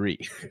than the 3.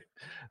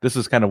 This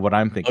is kind of what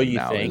I'm Oh, thinking you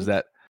now, is think?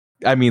 that,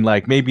 I mean,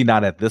 like, maybe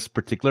not at this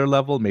particular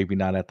level, maybe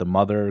not at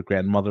the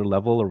grandmother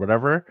level or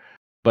whatever,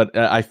 but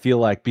I feel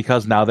like,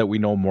 because now that we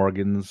know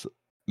Morgan's,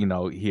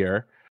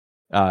 here,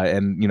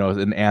 and,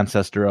 an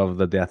ancestor of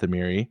the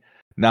Dathomiri,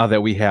 now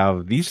that we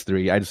have these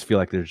 3, I just feel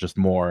like there's just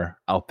more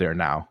out there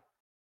now.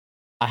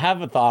 I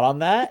have a thought on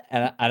that,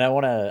 and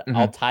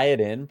I'll Hmm. tie it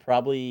in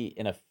probably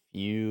in a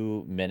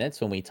few minutes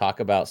when we talk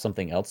about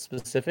something else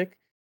specific.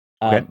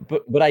 Okay.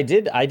 But I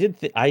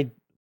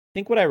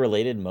think what I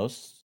related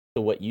most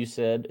to what you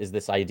said is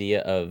this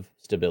idea of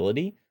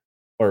stability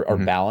or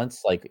Hmm.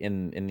 balance, like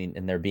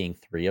in there being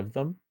 3 of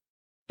them.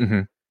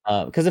 Hmm.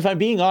 Because if I'm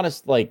being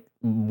honest, like,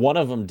 one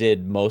of them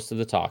did most of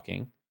the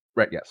talking,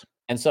 Right. Yes.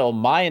 and so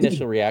my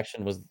initial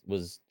reaction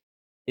was,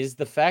 is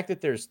the fact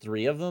that there's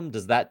 3 of them,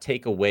 does that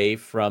take away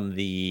from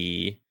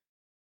the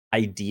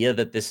idea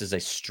that this is a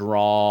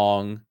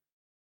strong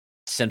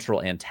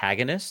central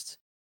antagonist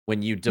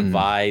when you Mm,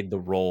 divide the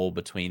role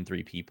between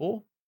 3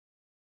 people?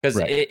 'Cause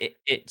right.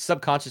 it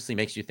subconsciously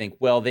makes you think,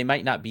 well, they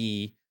might not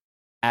be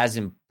as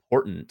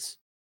important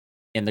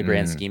in the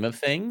grand Mm, scheme of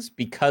things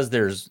because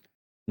there's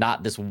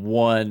not this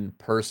one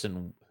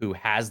person who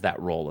has that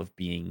role of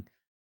being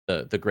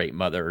the great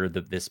mother or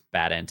this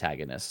bad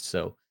antagonist.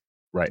 So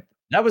right.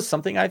 that was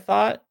something I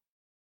thought,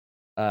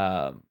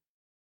 um,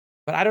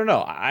 but I don't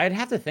know. I'd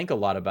have to think a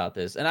lot about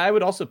this, and I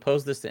would also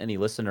pose this to any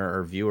listener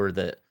or viewer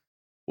that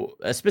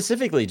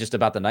specifically just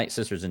about the Night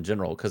Sisters in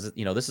general, because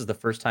this is the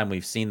first time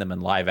we've seen them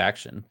in live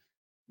action.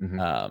 Hmm.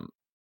 Um,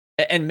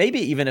 and maybe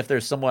even if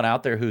there's someone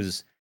out there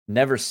who's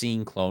never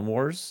seen Clone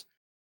Wars,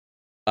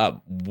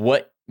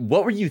 what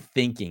were you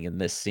thinking in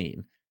this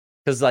scene?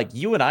 Because like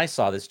you and I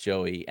saw this,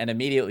 Joey, and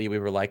immediately we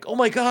were like, "Oh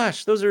my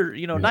gosh, those are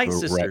Night Right.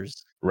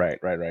 Sisters." Right.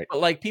 Right. Right. But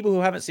like people who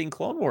haven't seen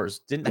Clone Wars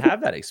didn't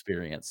have that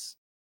experience.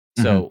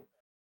 Hmm. So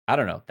I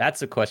don't know.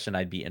 That's a question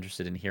I'd be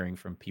interested in hearing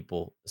from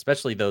people,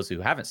 especially those who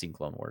haven't seen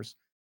Clone Wars,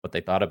 what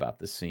they thought about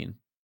this scene.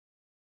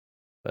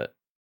 But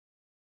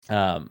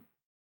um,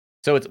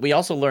 so we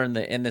also learned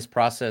that in this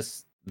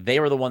process, they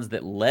were the ones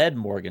that led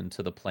Morgan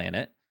to the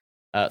planet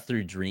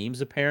through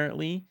dreams,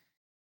 apparently,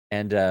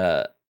 and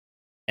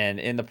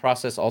in the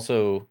process,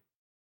 also,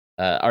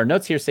 our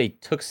notes here say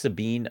took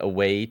Sabine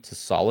away to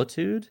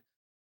solitude.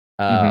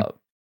 Hmm. Uh,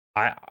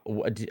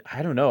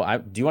 I don't know.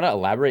 Do you want to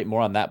elaborate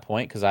more on that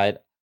point? Because I'm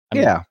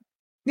Yeah.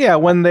 Yeah, I,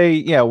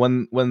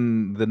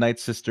 when the Night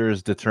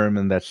Sisters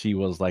determined that she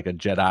was like a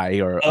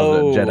Jedi or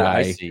of the oh,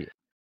 I Jedi, see.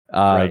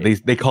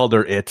 Right. they called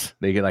her it.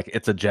 They get like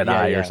it's a Yeah,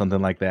 Jedi or yeah.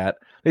 something like that.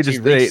 She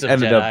They reeks of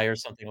ended up, Jedi or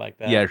something like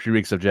yeah, that. she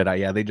reeks of Jedi.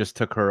 Yeah, they just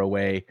took her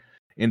away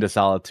into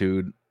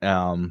solitude.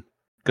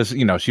 Because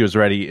she was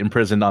already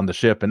imprisoned on the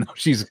ship, and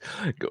she's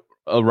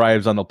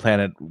arrives on the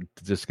planet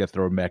to just get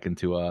thrown back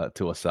into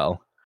a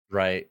cell.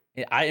 Right.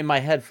 In my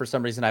head, for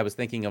some reason, I was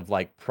thinking of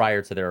like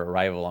prior to their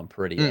arrival on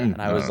Peridia, Mm-mm.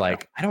 and I No, was no, no.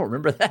 like, I don't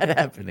remember that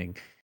happening.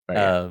 Right,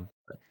 yeah. Uh,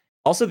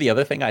 Also, the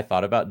other thing I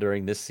thought about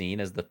during this scene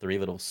as the three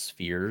little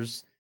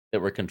spheres that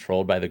were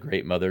controlled by the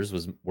Great Mothers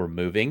were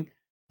moving.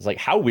 It's like,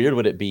 how weird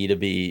would it be to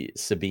be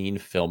Sabine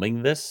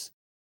filming this?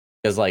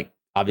 Because like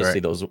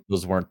obviously Right.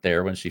 those weren't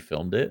there when she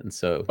filmed it, and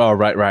so Oh,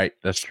 right, right.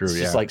 That's true. she's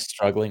just Yeah. like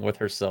struggling with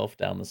herself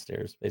down the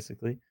stairs,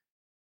 basically.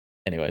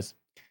 Anyways,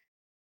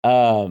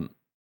 um,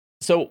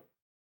 so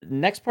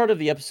next part of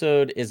the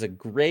episode is a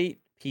great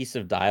piece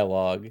of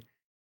dialogue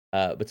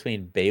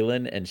between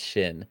Balin and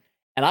Shin.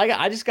 And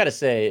I just got to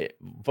say,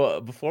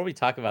 before we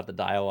talk about the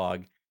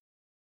dialogue,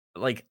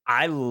 like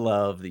I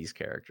love these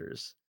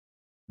characters.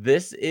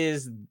 This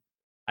is,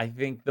 I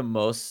think, the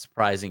most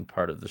surprising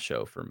part of the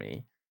show for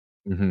me.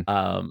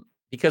 Hmm.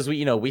 Because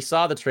we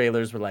saw the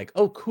trailers, we're like,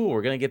 oh, cool,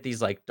 we're gonna get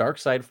these like dark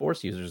side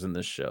force users in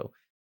this show.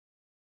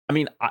 I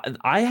mean,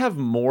 I have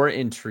more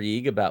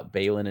intrigue about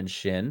Balin and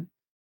Shin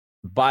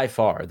by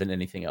far than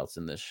anything else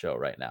in this show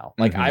right now.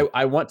 Like, Hmm.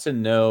 I want to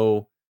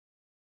know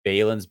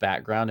Balin's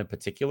background in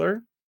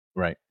particular.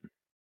 Right.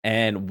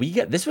 And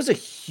this was a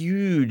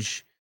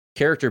huge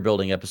character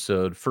building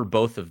episode for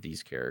both of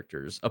these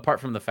characters, apart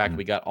from the fact Mm.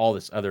 we got all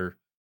this other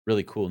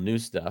really cool new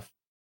stuff.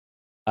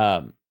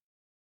 Um,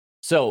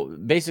 so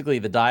basically,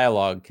 the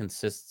dialogue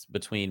consists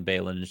between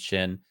Balin and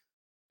Shin,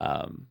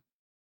 um,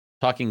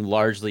 talking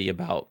largely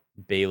about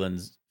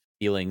Balin's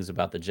feelings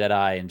about the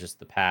Jedi and just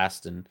the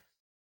past, and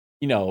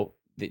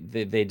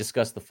they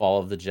discuss the fall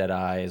of the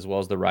Jedi as well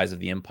as the rise of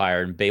the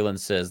Empire. And Balin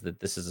says that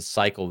this is a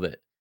cycle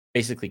that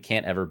basically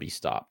can't ever be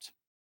stopped.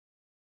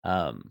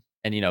 And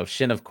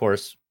Shin, of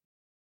course,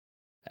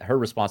 her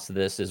response to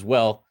this is,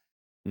 well,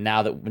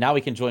 now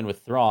we can join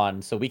with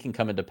Thrawn, so we can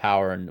come into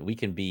power and we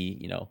can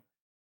be,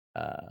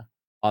 uh,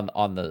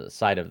 on the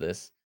side of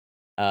this.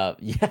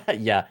 Yeah,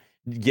 yeah.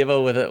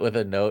 Givo with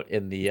a note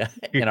in the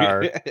in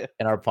our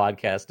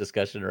podcast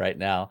discussion right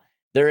now.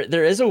 There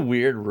is a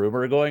weird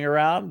rumor going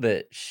around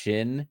that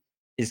Shin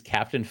is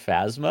Captain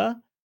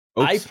Phasma.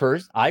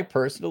 Oops. I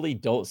personally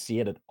don't see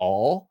it at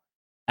all,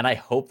 and I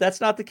hope that's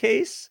not the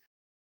case.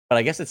 But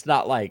I guess it's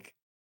not like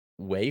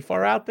way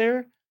far out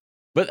there.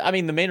 But I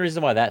mean, the main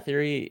reason why that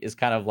theory is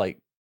kind of like,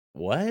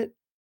 what?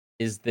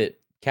 Is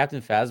that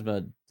Captain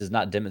Phasma does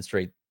not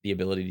demonstrate the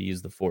ability to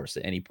use the Force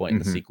at any point in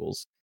the Hmm.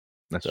 sequels.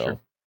 That's true. So,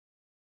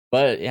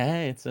 but yeah,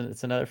 hey,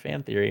 it's another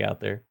fan theory out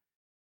there.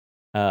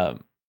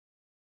 Um,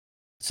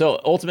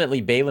 so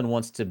ultimately, Balin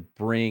wants to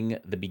bring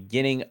the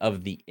beginning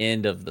of the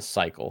end of the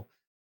cycle.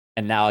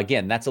 And now,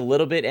 again, that's a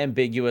little bit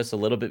ambiguous, a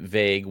little bit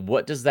vague.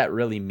 What does that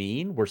really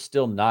mean? We're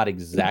still not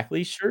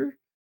exactly sure.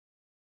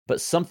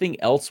 But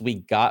something else we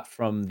got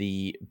from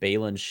the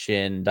Balin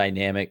Shin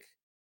dynamic,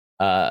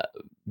 uh,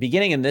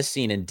 beginning in this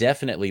scene and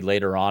definitely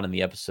later on in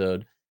the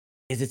episode,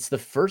 is it's the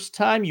first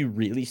time you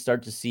really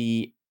start to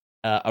see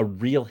a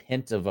real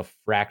hint of a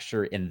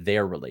fracture in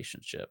their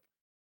relationship.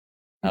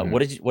 Hmm. What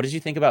did you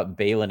think about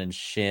Balin and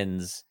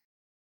Shin's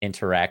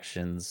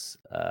interactions,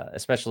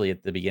 especially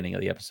at the beginning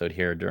of the episode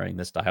here during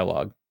this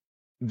dialogue?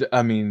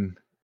 I mean,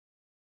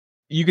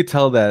 you could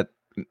tell that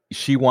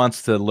she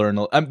wants to learn.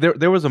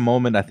 There was a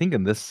moment, I think,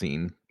 in this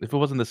scene. If it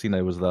wasn't this scene,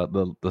 it was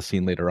the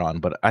scene later on.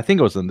 But I think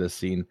it was in this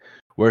scene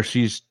where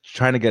she's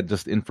trying to get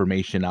just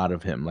information out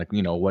of him, like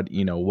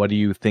what do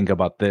you think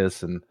about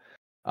this,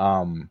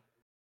 um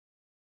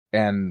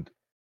and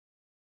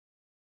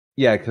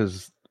yeah,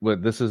 because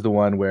this is the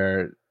one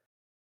where,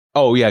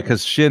 oh yeah,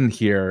 because Shin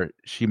here,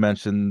 she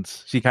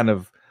kind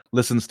of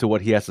listens to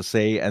what he has to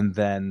say, and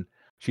then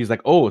she's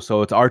like, oh,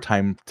 so it's our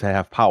time to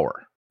have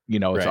power.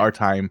 It's Right. our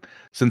time,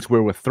 since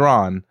we're with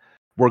Thrawn,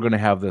 we're gonna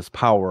have this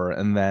power,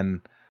 and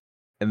then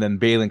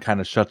Balin kind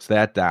of shuts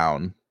that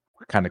down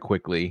kind of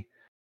quickly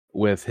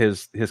with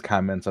his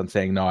comments on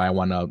saying, no, I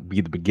want to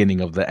be the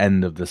beginning of the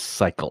end of this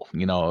cycle,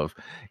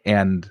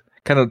 and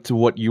kind of to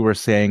what you were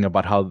saying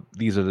about how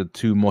these are the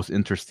two most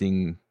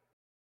interesting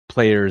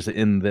players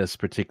in this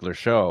particular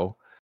show.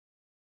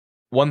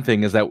 One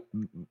thing is that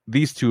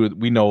these two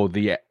we know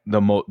the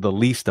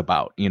least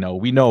about. We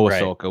know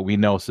Right. Ahsoka, we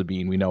know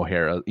Sabine, we know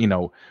Hera.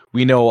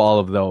 We know all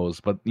of those,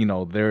 but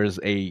there's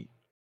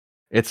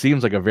it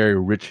seems like a very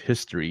rich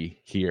history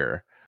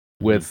here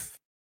Mhm. with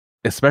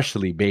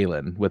especially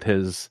Balin with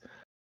his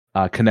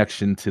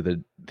connection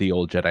to the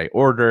old Jedi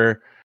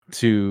Order,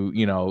 to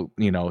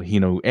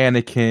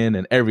Anakin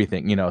and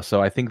everything.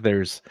 So I think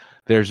there's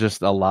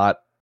just a lot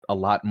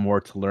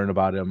more to learn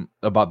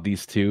about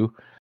these two.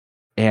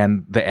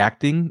 And the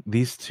acting,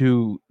 these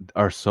two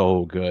are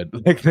so good.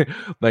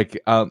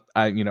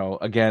 I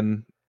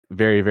again,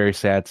 very very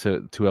sad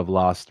to have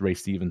lost Ray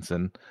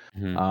Stevenson.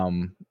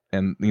 Mhm.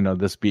 And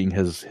this being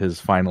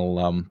his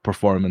final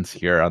performance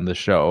here on the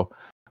show.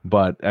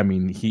 But I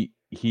mean, he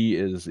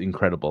is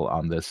incredible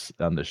on this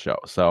show.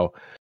 So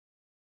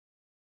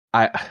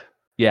I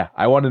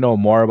want to know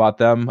more about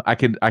them. I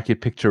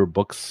could picture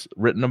books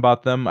written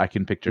about them. I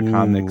can picture Ooh.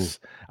 comics.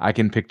 I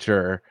can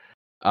picture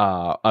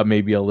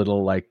maybe a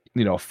little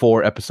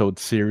 4-episode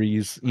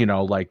series,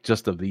 like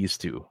just of these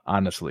two,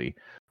 honestly,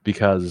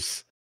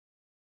 because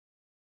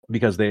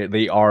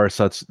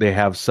they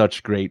have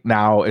such great,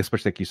 now,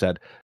 especially like you said,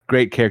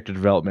 great character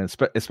development,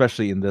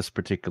 especially in this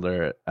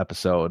particular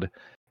episode.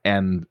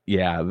 And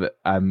yeah,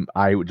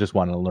 I just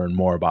want to learn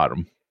more about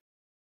them.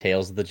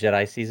 Tales of the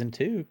Jedi season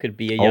 2 could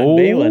be a young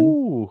Balin.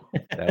 Oh,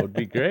 that would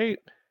be great.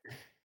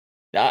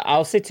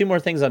 I'll say 2 more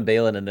things on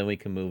Balin, and then we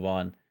can move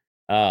on.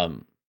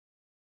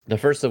 The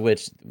first of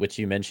which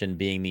you mentioned,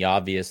 being the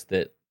obvious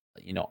that,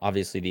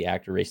 obviously the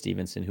actor Ray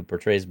Stevenson, who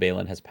portrays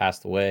Balin, has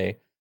passed away.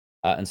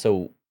 And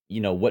so,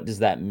 what does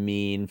that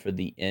mean for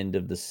the end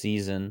of the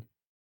season,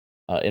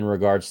 in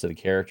regards to the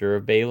character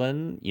of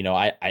Balin?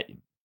 I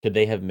could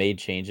they have made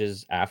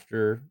changes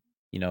after,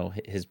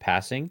 his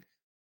passing?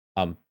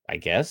 I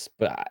guess,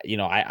 but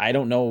I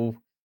don't know.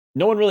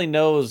 No one really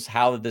knows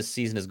how this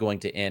season is going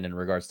to end in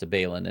regards to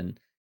Balin, and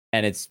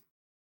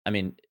I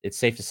mean, it's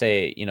safe to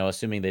say,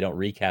 assuming they don't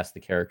recast the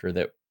character,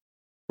 that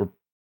we're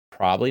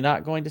probably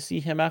not going to see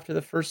him after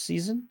the first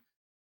season.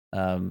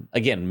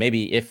 Again,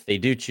 maybe if they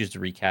do choose to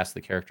recast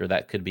the character,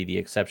 that could be the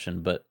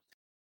exception, but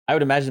I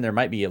would imagine there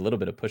might be a little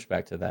bit of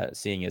pushback to that,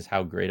 seeing as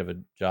how great of a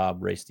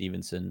job Ray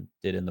Stevenson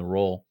did in the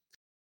role.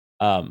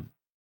 Um,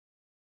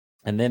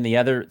 and then the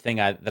other thing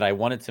that I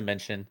wanted to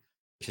mention,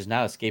 which is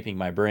now escaping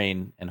my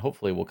brain, and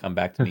hopefully will come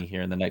back to me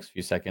here in the next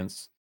few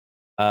seconds.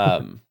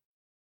 Um,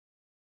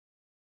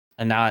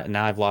 and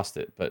now I've lost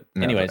it. But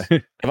No, anyways,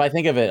 if I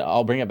think of it,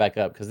 I'll bring it back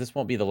up, because this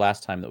won't be the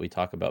last time that we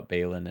talk about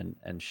Balin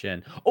and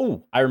Shin.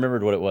 Oh, I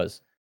remembered what it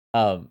was.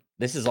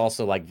 This is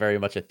also like very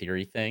much a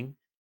theory thing.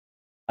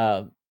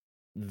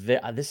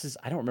 This is,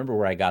 I don't remember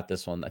where I got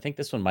this one. I think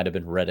this one might have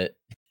been Reddit.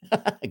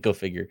 Go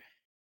figure.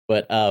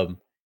 But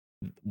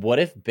what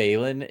if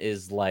Balin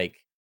is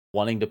like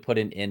wanting to put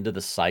an end to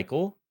the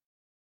cycle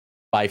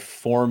by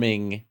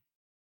forming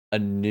a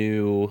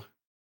new,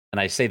 and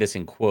I say this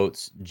in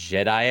quotes,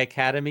 Jedi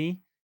Academy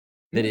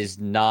that is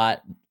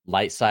not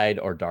light side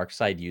or dark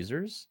side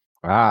users,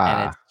 and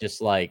ah, it's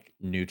just like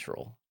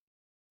neutral.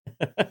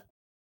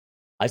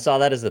 I saw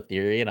that as a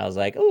theory, and I was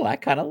like, "Oh, I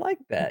kind of like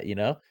that."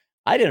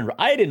 I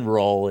didn't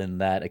roll in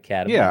that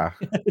academy. yeah,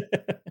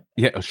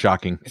 yeah. It was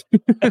shocking.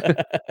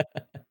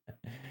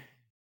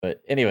 But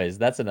anyways,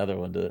 that's another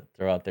one to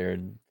throw out there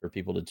and for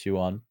people to chew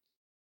on.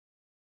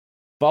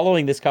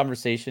 Following this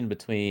conversation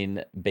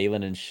between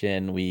Balin and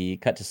Shin, we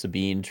cut to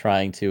Sabine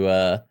trying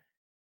to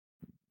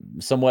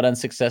somewhat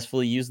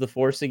unsuccessfully use the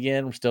Force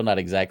again. We're still not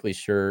exactly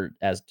sure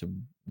as to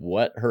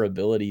what her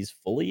abilities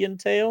fully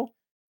entail.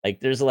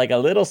 Like, there's like a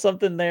little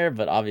something there,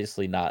 but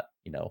obviously not,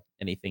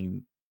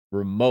 anything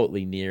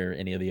remotely near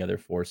any of the other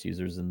Force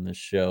users in this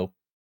show.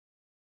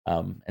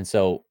 And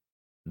so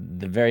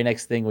the very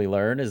next thing we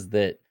learn is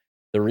that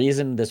the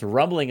reason this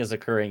rumbling is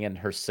occurring in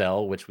her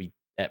cell, which we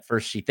at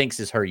first she thinks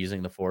is her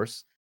using the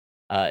Force,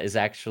 is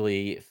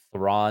actually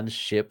Thrawn's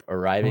ship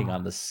arriving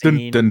on the Dun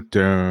scene, dun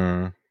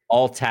dun.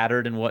 all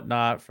tattered and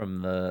whatnot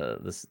from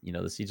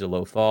the siege of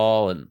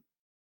Lothal, and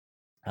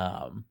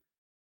um,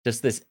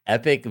 just this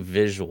epic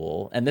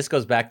visual. And this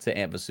goes back to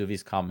Aunt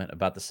Vesuvi's comment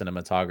about the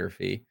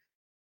cinematography.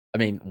 I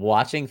mean,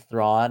 watching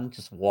Thrawn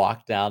just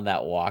walk down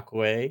that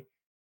walkway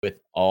with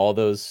all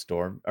those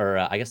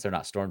I guess they're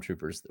not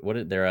stormtroopers. What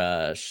are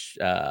they're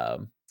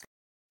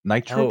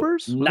Night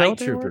troopers? Was that night what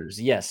they were?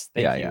 troopers. Yes,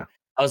 thank Yeah, you. yeah.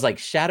 I was like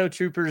shadow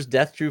troopers,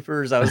 death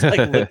troopers. I was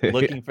like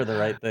looking for the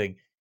right thing.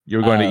 You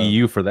were going to Um,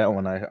 EU for that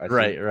one. I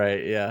see.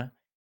 right, yeah.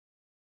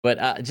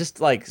 But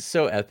just like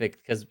so epic,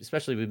 because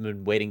especially we've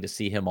been waiting to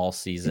see him all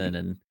season,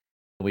 and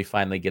we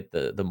finally get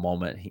the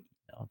moment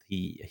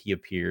he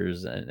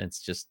appears, and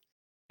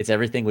it's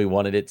everything we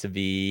wanted it to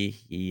be.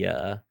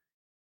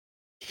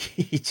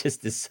 He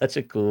just is such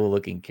a cool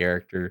looking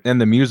character. And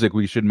the music,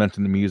 we should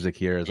mention the music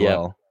here as Yep.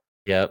 well.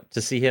 Yep.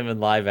 To see him in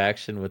live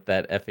action with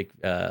that epic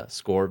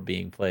score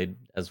being played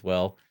as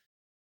well.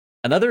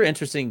 Another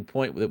interesting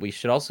point that we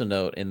should also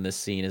note in this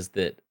scene is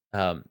that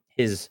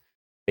his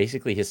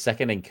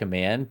second in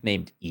command,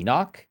 named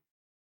Enoch,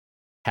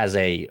 has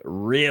a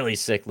really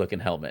sick looking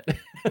helmet.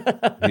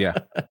 Yeah,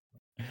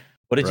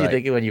 What did you right.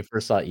 think of when you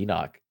first saw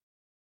Enoch?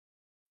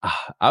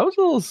 I was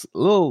a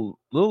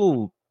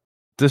little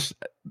just,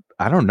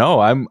 I don't know.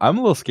 I'm a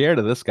little scared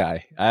of this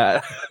guy.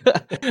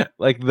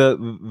 Like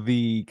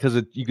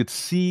because you could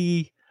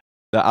see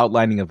the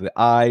outlining of the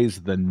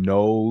eyes, the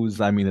nose.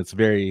 I mean, it's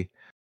very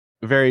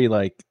very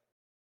like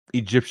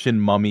Egyptian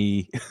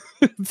mummy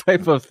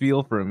type of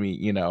feel for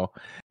me,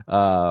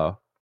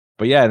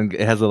 but yeah, and it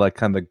has a like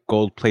kind of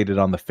gold plated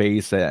on the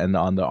face and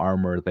on the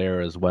armor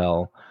there as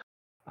well.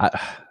 I,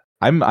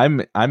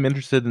 I'm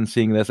interested in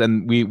seeing this,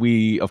 and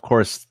we of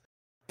course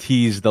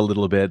teased a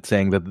little bit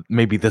saying that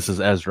maybe this is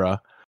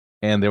Ezra,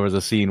 and there was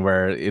a scene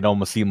where it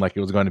almost seemed like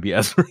it was going to be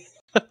Ezra.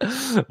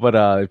 But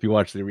if you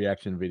watch the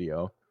reaction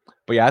video,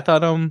 but yeah, I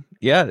thought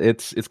yeah,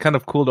 it's kind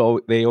of cool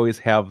to they always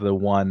have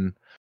the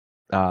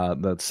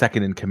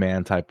second in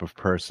command type of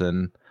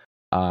person.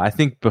 I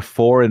think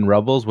before in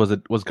Rebels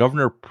was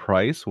Governor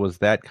Price, was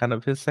that kind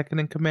of his second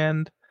in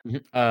command?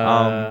 Mhm.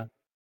 Um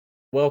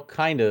Well,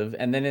 kind of,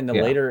 and then in the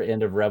yeah. later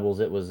end of Rebels,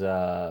 it was,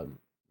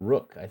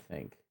 Rook, I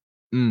think,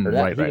 or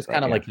that Right, he right, was right.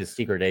 kinda Yeah. like his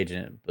secret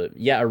agent, but,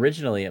 yeah,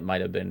 originally, it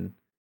might have been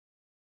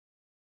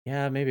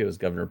yeah, maybe it was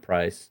Governor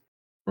Price.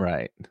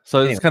 Right. So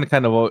it's Anyway,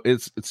 kind of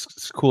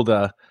it's cool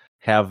to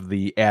have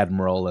the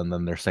admiral and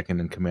then their second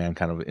in command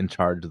kind of in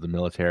charge of the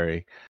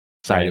military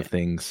side of right.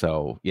 things.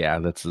 So yeah,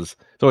 it's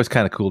always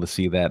kind of cool to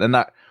see that. And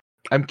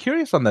I'm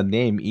curious on the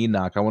name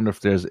Enoch. I wonder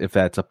if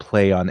that's a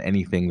play on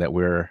anything that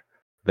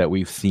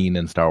we've seen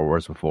in Star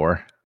Wars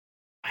before.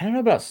 I don't know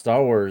about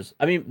Star Wars.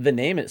 I mean, the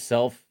name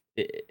itself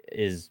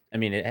is, I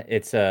mean,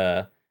 it's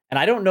and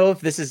I don't know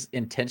if this is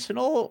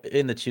intentional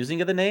in the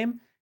choosing of the name,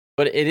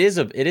 but it is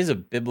a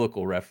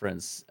biblical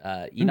reference.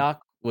 Hmm.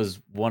 Enoch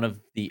was one of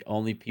the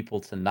only people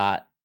to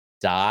not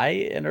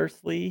die an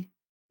earthly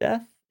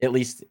death, Oh, at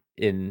least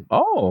in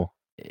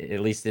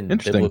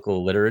interesting.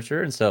 biblical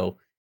literature, and so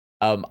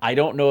I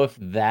don't know if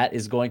that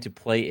is going to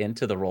play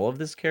into the role of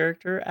this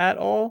character at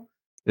all.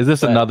 Is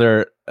this But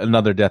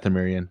another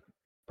Deathemirian?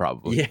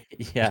 Probably. yeah,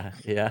 yeah,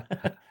 yeah.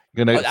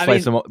 Gonna I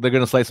slice mean, them. They're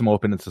gonna slice them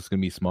open. It's just gonna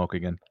be smoke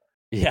again.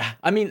 yeah,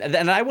 I mean,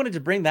 and I wanted to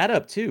bring that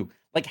up too.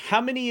 Like,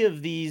 how many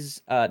of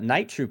these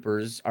night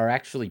troopers are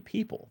actually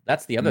people?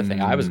 That's the other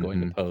thing I was going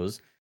to Hmm.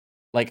 pose.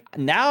 Like,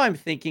 now I'm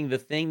thinking the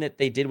thing that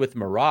they did with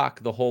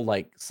Maroc, the whole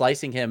like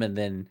slicing him and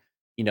then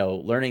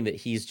learning that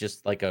he's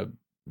just like a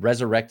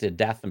resurrected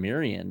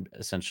Dathomirian,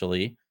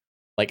 essentially.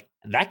 Like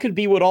that could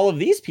be what all of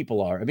these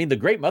people are. I mean, the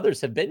Great Mothers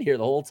have been here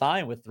the whole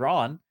time with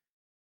Thrawn.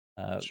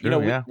 True.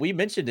 We Yeah. we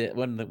mentioned it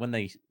when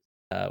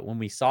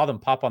we saw them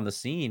pop on the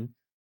scene.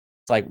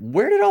 It's like,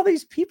 where did all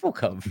these people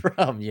come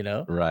from, you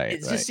know? Right. It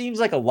just Right.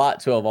 seems like a lot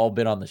to have all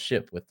been on the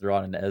ship with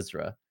Thrawn and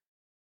Ezra.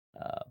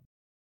 Uh,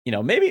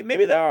 maybe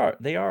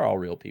they are all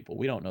real people.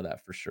 We don't know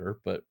that for sure,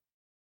 but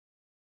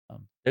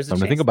there's a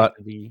Something to think chance they about.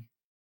 could be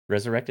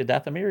resurrected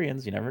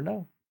Dathomirians. You never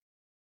know.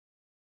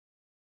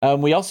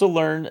 We also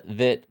learn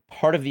that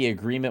part of the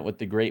agreement with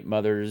the Great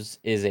Mothers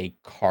is a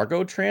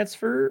cargo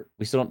transfer.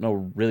 We still don't know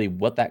really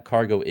what that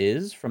cargo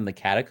is from the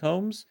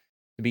catacombs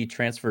to be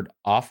transferred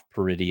off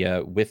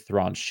Peridia with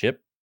Thrawn's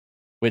ship,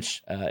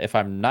 which, if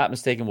I'm not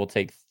mistaken, will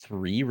take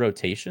 3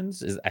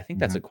 rotations. I think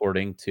that's Mhm.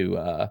 according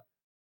to,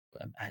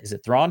 is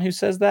it Thrawn who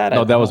says that?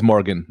 No, I that was don't.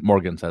 Morgan.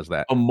 Morgan says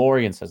that. Oh,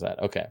 Morgan says that.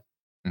 Okay.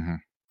 Mhm.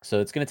 So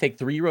it's gonna take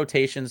 3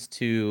 rotations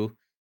to,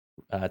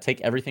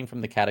 take everything from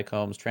the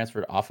catacombs,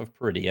 transfer it off of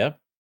Peridia.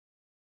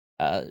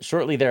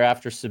 Shortly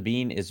thereafter,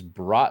 Sabine is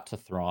brought to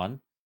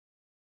Thrawn,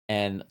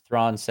 and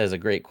Thrawn says a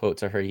great quote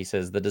to her. He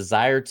says, "The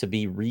desire to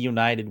be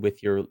reunited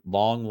with your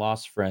long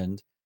lost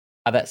friend,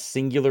 how that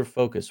singular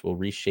focus will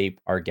reshape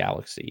our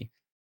galaxy."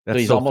 So That's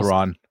he's so almost,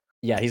 Thrawn.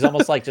 yeah, he's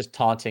almost like just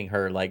taunting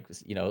her, like,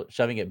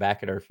 shoving it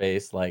back at her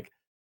face, like,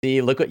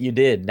 "See, look what you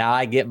did. Now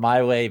I get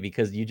my way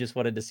because you just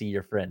wanted to see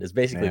your friend," is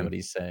basically what Man,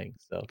 he's saying.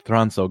 So,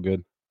 Thrawn's so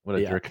good. What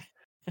a yeah. jerk.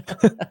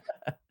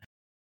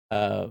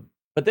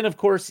 But then, of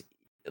course,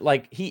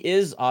 like, he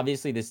is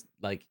obviously this,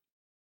 like,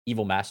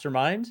 evil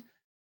mastermind,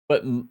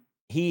 but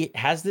he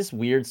has this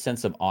weird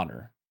sense of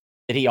honor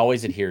that he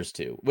always adheres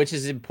to, which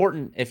is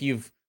important if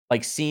you've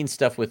like seen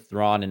stuff with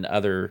Thrawn and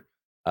other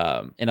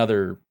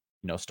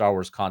Star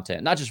Wars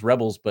content, not just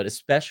Rebels, but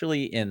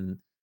especially in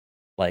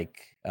like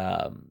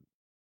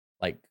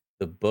like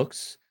the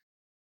books.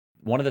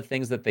 One of the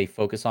things that they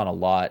focus on a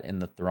lot in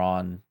the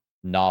Thrawn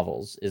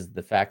novels is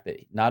the fact that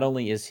not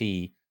only is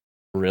he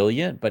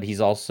brilliant, but he's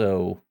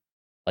also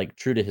like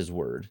true to his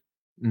word.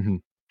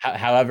 Mhm.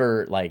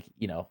 However, like,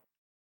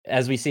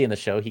 as we see in the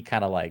show, he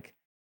kinda, like,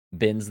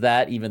 bends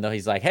that even though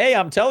he's like, "Hey,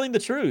 I'm telling the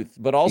truth,"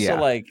 but also, Yeah,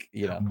 like,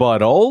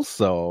 but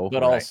also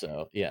but right.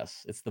 also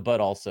yes, it's the "but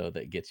also"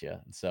 that gets you,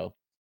 and so,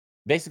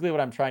 basically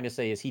what I'm trying to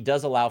say is he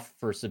does allow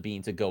for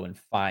Sabine to go and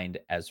find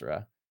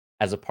Ezra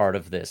as a part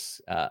of this,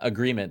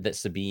 agreement that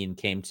Sabine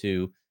came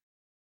to,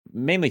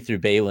 mainly through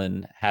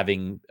Balin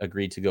having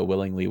agreed to go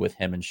willingly with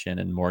him and Shin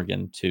and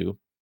Morgan to,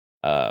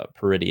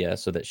 Peridia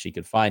so that she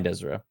could find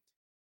Ezra.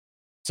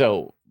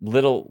 So,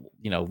 little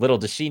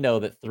does she know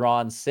that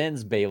Thrawn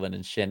sends Balin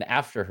and Shin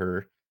after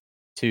her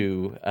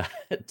to,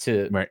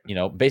 to, Right.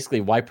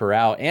 basically wipe her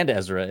out and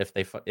Ezra if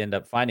they end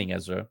up finding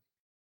Ezra.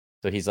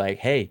 So he's like,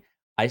 "Hey,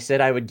 I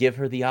said I would give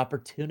her the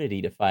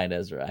opportunity to find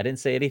Ezra. I didn't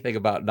say anything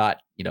about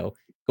not,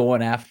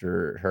 going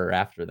after her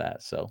after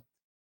that." So,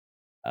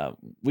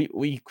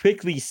 we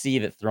quickly see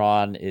that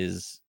Thrawn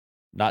is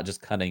not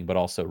just cunning, but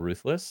also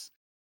ruthless.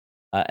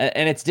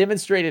 And it's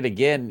demonstrated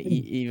again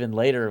even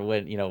later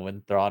when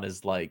when Thrawn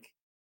is like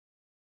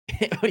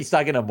when he's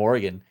talking to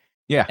Morgan,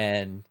 Yeah.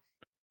 and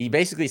he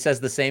basically says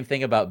the same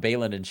thing about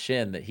Balin and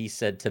Shin that he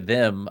said to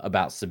them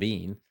about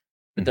Sabine.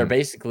 That they're Hmm.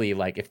 basically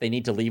like, if they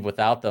need to leave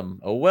without them,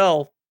 oh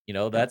well,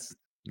 that's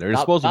They're not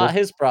disposable.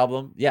 his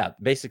problem. Yeah,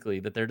 basically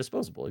that they're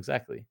disposable.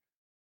 Exactly.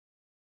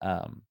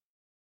 Um,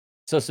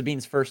 so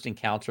Sabine's first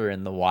encounter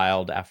in the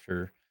wild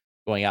after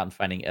going out and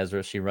finding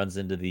Ezra, she runs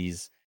into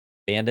these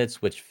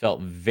bandits, which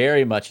felt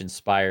very much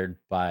inspired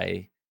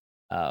by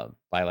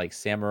like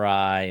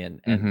samurai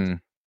and Hmm.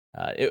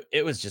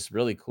 it was just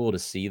really cool to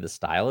see the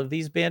style of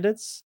these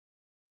bandits.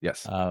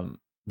 Yes.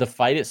 The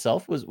fight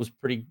itself was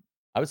pretty.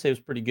 I would say it was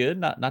pretty good,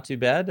 not too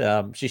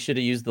bad. She should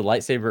have used the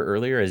lightsaber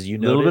earlier, as you A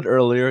little bit noted.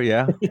 earlier,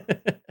 yeah.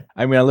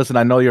 I mean, listen,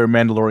 I know you're a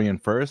Mandalorian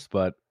first,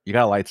 but you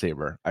got a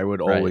lightsaber. I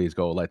would Right. always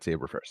go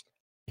lightsaber first.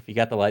 If you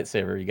got the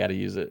lightsaber, you got to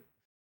use it.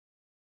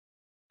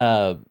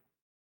 Uh,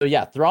 so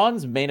yeah,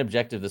 Thrawn's main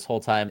objective this whole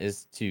time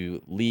is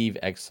to leave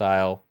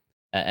exile,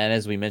 and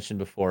as we mentioned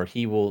before,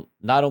 he will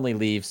not only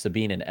leave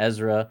Sabine and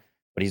Ezra,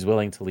 but he's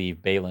willing to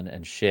leave Balin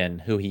and Shin,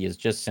 who he has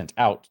just sent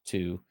out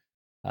to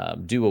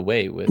do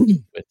away with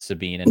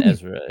Sabine and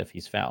Ezra if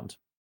he's found.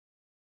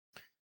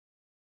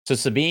 So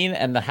Sabine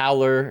and the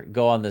Howler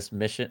go on this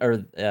mission, or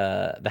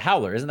the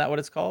Howler, isn't that what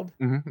it's called?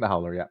 The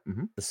Howler, yeah.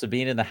 The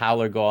Sabine and the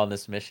Howler go on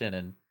this mission,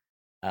 and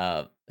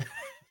uh,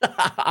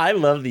 I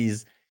love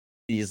these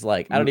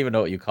like, I don't even know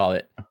what you call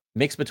it,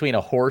 mix between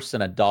a horse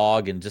and a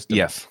dog, and just a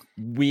Yes.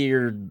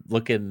 weird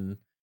looking,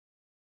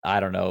 I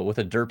don't know, with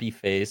a derpy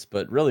face,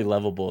 but really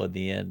lovable in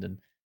the end. And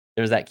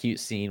there's that cute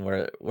scene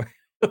where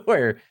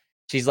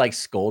she's like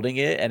scolding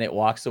it and it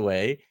walks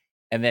away,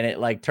 and then it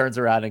like turns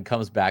around and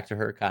comes back to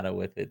her kind of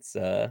with its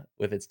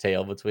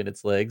tail between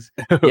its legs.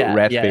 Yeah,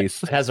 Rat yeah. It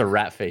face. has a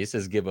rat face,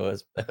 as Gibbo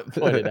has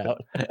pointed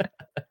out.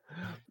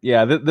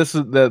 Yeah, this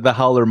is the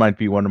Howler might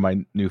be one of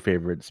my new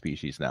favorite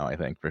species now, I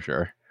think, for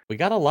sure. We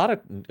got a lot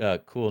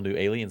of cool new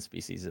alien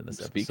species in this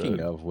Speaking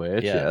episode. of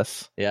which, Yeah.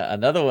 yes. Yeah,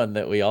 another one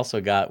that we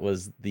also got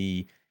was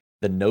the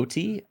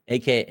Noti,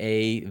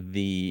 aka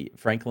the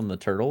Franklin the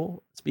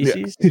Turtle Yeah.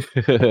 species.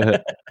 I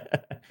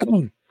call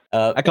them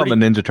Pretty the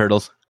Ninja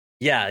Turtles.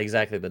 Yeah,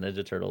 exactly, the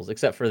Ninja Turtles,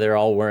 except for they're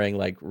all wearing,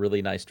 like,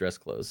 really nice dress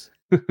clothes.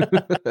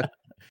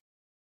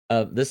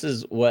 This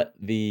is what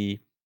the,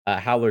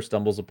 Howler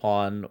stumbles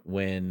upon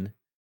when,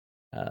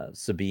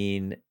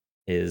 Sabine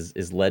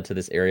is led to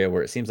this area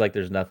where it seems like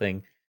there's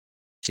nothing.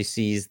 She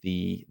sees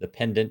the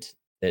pendant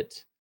that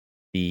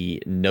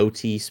the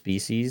Noti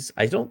species,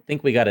 I don't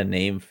think we got a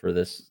name for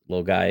this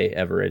little guy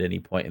ever at any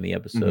point in the Mhm.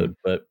 episode,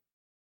 but,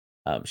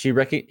 he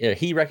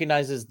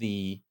recognizes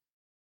the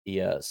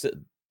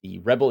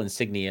rebel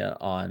insignia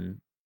on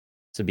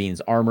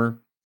Sabine's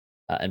armor,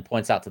 and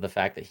points out to the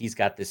fact that he's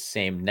got this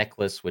same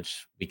necklace,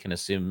 which we can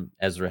assume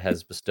Ezra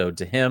has bestowed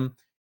to him.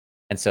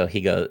 And so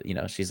he goes,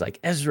 she's like,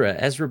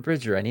 Ezra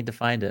Bridger, I need to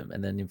find him.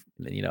 And then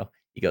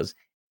he goes,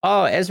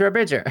 oh, Ezra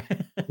Bridger.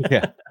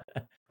 Yeah.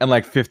 And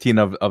like 15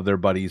 of their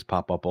buddies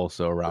pop up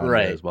also around there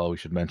Right. as well, we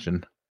should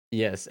mention.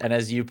 Yes. And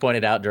as you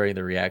pointed out during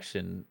the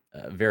reaction,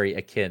 very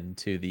akin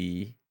to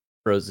the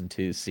Frozen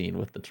 2 scene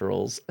with the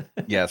trolls.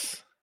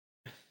 Yes.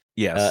 uh,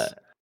 Yes.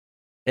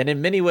 and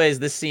in many ways,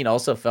 this scene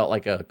also felt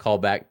like a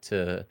callback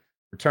to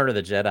Return of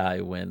the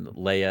Jedi when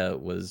Leia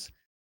was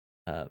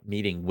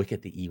meeting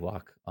Wicket the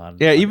Ewok on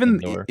Yeah, even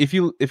Endor. if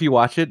you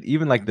watch it,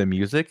 even the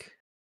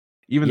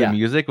Yeah,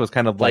 music was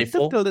kind of like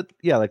playful.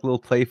 yeah, like a little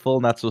playful,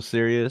 not so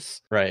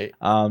serious. Right,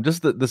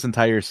 Just this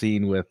entire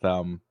scene with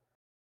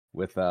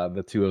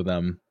the two of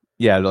them.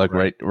 Yeah, like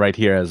right. right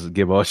here as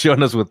Gibbo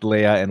showing us with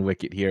Leia and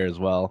Wicket here as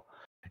well.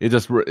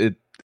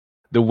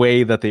 The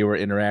way that they were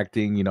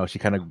interacting, she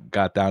kind of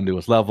got down to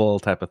his level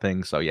type of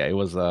thing. So yeah, it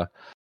was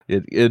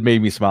it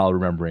made me smile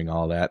remembering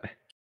all that.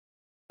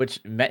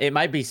 It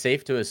might be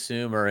safe to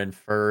assume or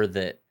infer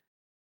that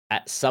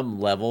at some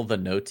level the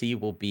Noti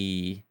will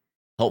be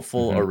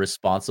helpful Hmm. or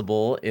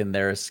responsible in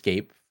their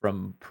escape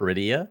from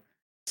Peridia,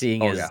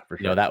 seeing Oh yeah, as for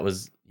sure. that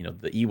was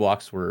the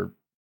Ewoks were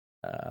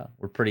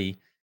pretty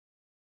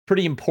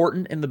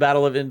important in the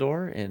Battle of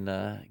Endor in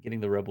getting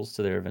the rebels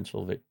to their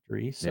eventual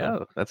victory. So Yeah,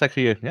 that's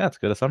actually it's a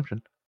good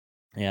assumption.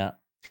 yeah.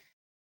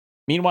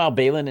 Meanwhile,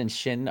 Balin and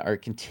Shin are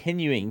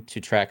continuing to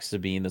track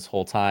Sabine this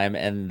whole time,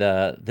 and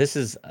this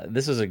is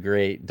a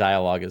great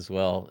dialogue as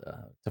well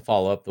to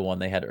follow up the one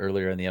they had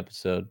earlier in the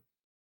episode.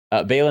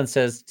 Balin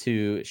says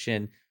to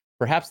Shin,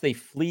 "Perhaps they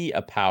flee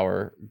a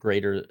power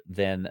greater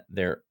than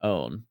their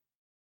own."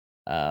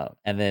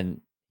 And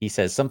then he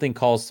says, "Something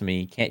calls to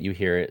me. Can't you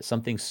hear it?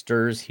 Something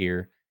stirs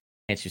here.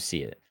 Can't you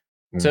see it?"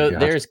 Oh my So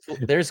god.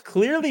 there's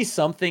clearly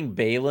something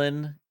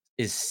Balin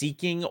is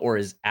seeking or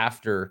is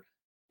after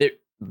that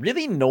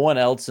really no one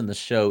else in the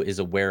show is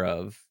aware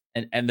of,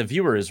 and the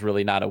viewer is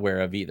really not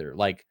aware of either.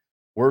 Like,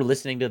 we're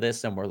listening to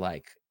this and we're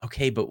like,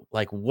 okay, but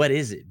like, what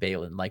is it,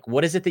 Balin? Like,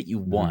 what is it that you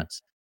Mhm.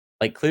 want?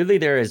 Like, clearly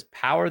there is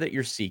power that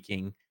you're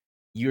seeking.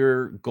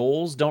 Your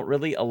goals don't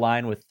really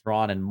align with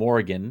Thrawn and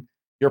Morgan.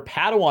 Your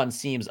Padawan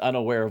seems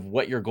unaware of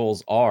what your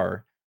goals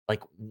are.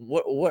 like,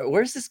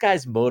 where's this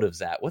guy's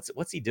motives at?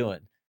 What's he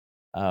doing?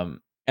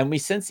 And we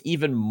sense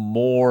even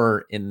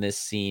more in this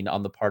scene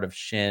on the part of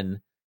Shin,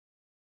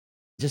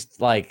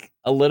 just like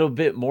a little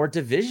bit more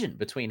division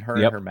between her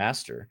and Yep. her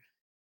master.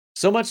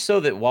 So much so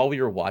that while we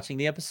were watching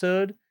the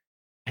episode,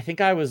 I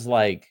think I was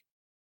like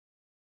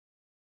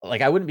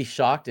I wouldn't be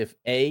shocked if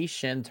A,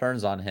 Shin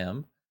turns on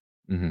him,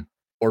 Hmm.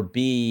 or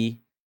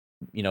B,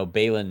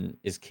 Balin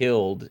is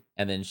killed,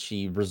 and then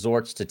she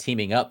resorts to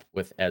teaming up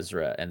with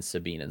Ezra and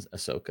Sabine and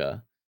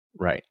Ahsoka.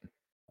 Right.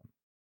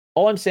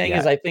 All I'm saying Yeah.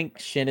 is I think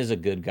Shin is a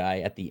good guy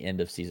at the end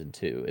of season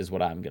 2 is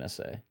what I'm gonna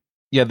say.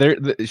 Yeah.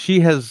 She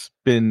has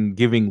been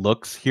giving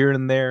looks here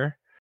and there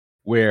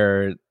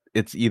where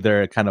it's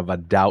either kind of a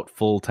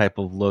doubtful type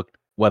of look,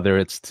 whether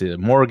it's to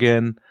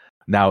Morgan,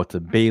 now to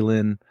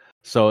Balin.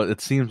 So it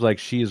seems like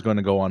she is going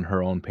to go on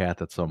her own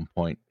path at some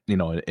point,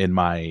 in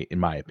my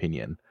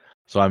opinion.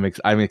 So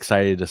I'm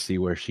excited to see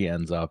where she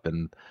ends up,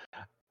 and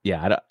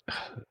yeah,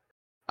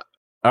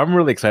 I'm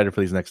really excited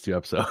for these next 2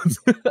 episodes.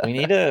 We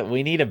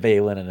need a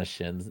Balin and a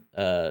Shin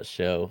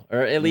show, or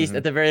at least Hmm.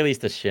 at the very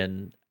least a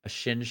Shin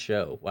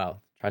show.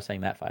 Wow, try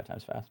saying that 5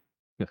 times fast.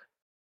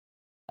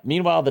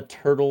 Meanwhile, the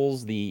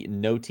turtles, the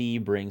Noti,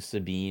 bring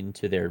Sabine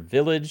to their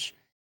village,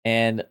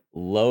 and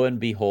lo and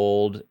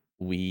behold,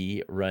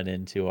 we run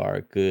into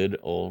our good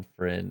old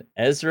friend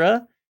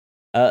Ezra.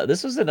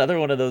 This was another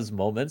one of those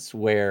moments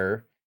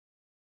where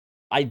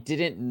I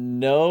didn't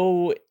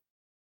know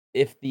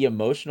if the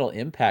emotional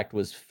impact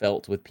was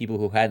felt with people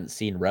who hadn't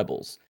seen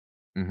Rebels.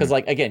 Because, Hmm.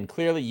 like, again,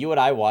 clearly you and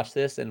I watched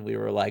this and we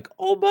were like,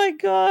 "Oh my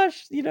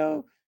gosh,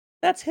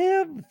 that's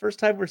him. First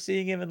time we're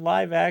seeing him in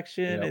live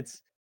action." Yep.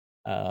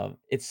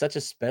 It's such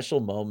a special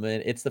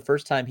moment. It's the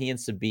first time he and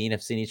Sabine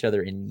have seen each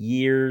other in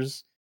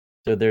years.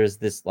 So there's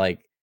this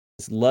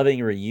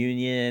loving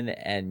reunion,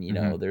 and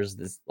Hmm. there's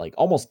this like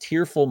almost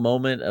tearful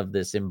moment of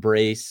this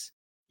embrace.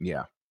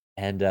 Yeah.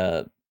 And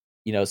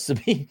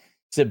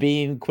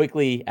Sabine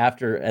quickly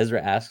after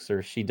Ezra asks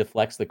her, she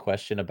deflects the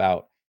question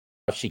about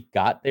how she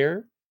got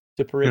there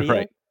to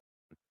Peridia,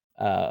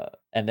 Right.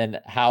 and then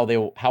how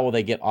will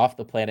they get off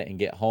the planet and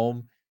get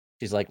home.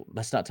 She's like,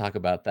 let's not talk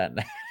about that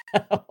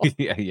now.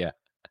 Yeah. Yeah.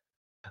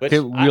 Okay,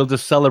 Which I we'll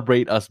just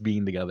celebrate us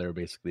being together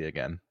basically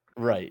again.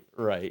 Right,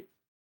 right.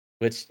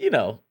 Which,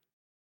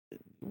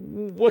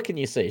 what can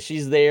you say?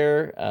 She's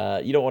there.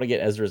 You don't want to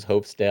get Ezra's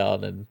hopes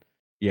down,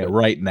 Yeah, but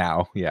right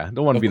now. Yeah,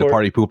 don't want to of be the course,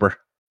 party pooper.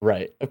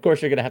 right. Of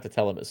course, you're gonna have to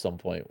tell him at some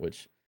point,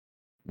 which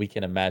we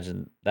can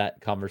imagine that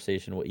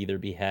conversation will either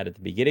be had at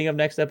the beginning of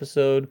next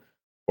episode,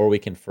 or we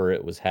can infer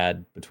it was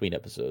had between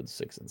episodes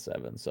 6 and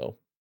 7. So,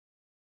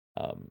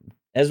 um,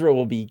 Ezra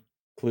will be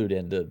clued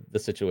into the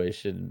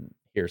situation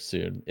here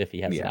soon if he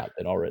has Yeah, not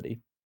been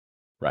already.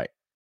 right.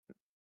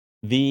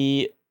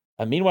 The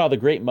Meanwhile, the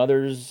Great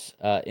Mothers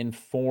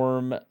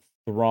inform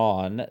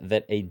Thrawn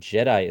that a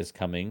Jedi is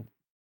coming,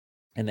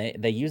 and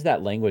they use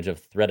that language of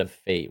threat of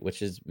fate,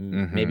 which is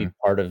maybe Mhm.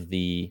 part of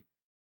the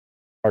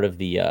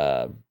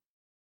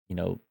you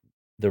know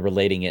the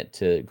relating it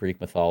to Greek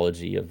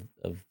mythology of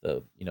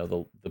the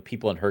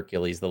people in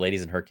Hercules, the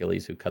ladies in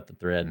Hercules who cut the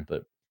thread. Mm.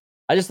 But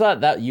I just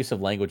thought that use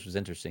of language was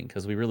interesting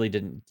because we really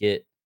didn't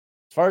get,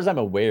 as far as I'm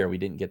aware, we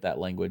didn't get that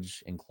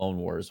language in Clone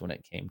Wars when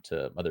it came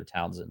to Mother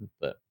Townsend.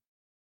 But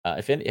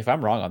if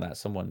I'm wrong on that,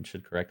 someone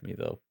should correct me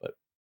though. But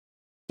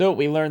so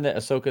we learned that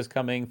Ahsoka's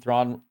coming.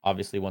 Thrawn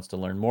obviously wants to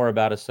learn more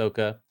about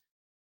Ahsoka,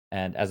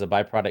 and as a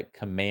byproduct,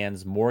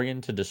 commands Morgan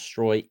to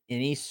destroy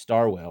any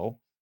Starwell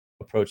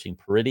approaching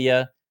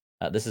Peridia.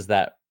 This is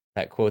that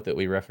quote that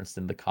we referenced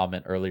in the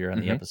comment earlier in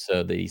the Mhm.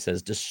 episode that he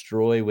says,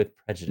 "Destroy with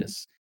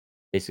prejudice."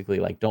 Basically,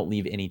 like don't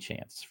leave any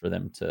chance for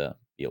them to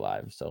be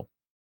alive. So,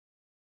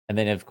 and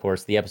then of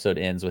course the episode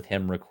ends with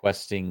him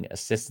requesting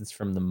assistance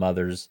from the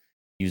mothers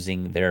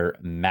using their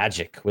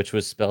magic, which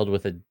was spelled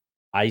with a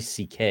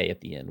ICK at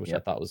the end, which I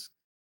Yep. thought was,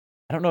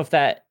 I don't know if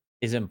that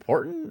is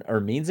important or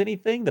means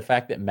anything. The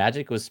fact that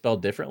magic was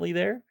spelled differently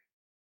there,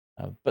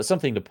 but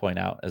something to point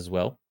out as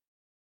well.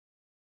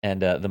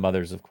 And the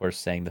mothers, of course,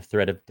 saying the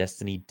thread of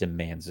destiny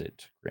demands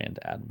it, Grand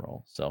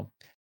Admiral. So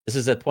this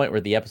is a point where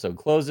the episode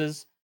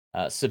closes.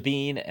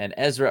 Sabine and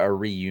Ezra are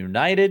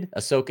reunited.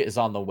 Ahsoka is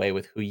on the way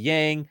with Hu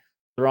Yang.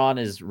 Thrawn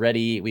is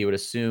ready, we would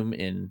assume,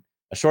 in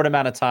a short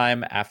amount of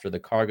time after the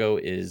cargo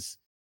is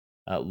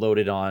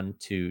loaded on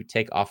to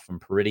take off from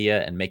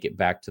Peridia and make it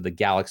back to the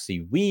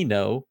galaxy we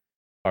know,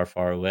 far,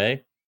 far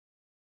away.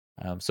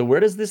 So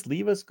where does this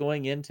leave us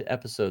going into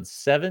episode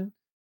 7?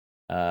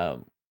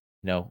 Um,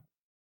 you know,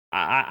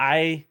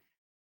 I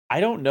I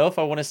don't know if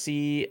I want to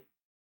see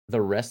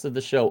the rest of the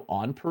show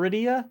on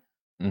Peridia,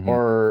 Mhm.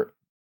 or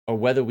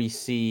whether we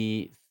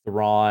see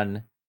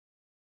Thrawn,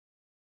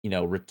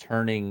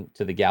 returning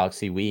to the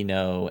galaxy we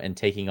know and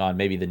taking on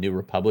maybe the New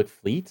Republic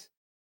fleet.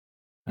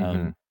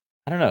 Mhm.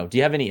 I don't know. Do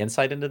you have any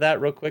insight into that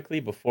real quickly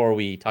before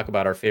we talk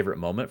about our favorite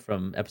moment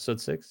from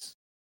episode 6?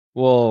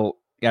 Well,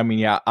 I mean,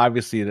 yeah,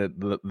 obviously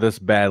this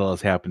battle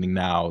is happening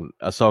now.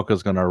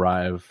 Ahsoka's going to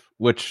arrive,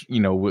 which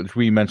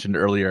we mentioned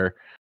earlier.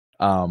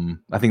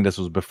 I think this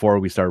was before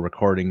we started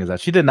recording, is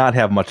that she did not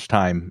have much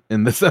time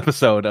in this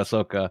episode,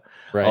 Ahsoka,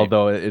 Right.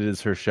 although it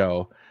is her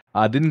show.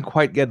 Didn't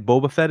quite get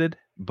Boba Fetted,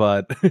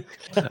 but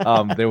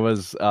there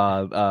was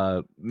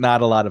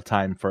not a lot of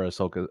time for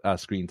Ahsoka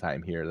screen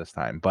time here this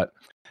time. But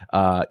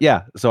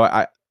yeah, so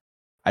I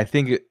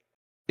think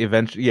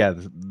eventually, yeah,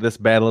 this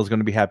battle is going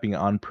to be happening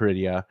on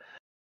Peridia,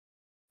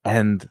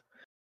 and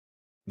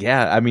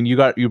yeah, I mean, you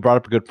brought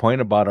up a good point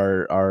about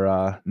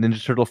our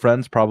Ninja Turtle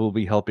friends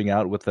probably helping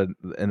out with an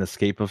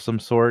escape of some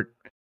sort,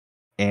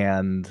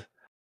 and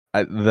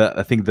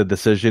I think the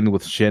decision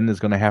with Shin is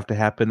going to have to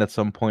happen at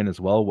some point as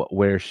well.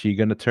 Where is she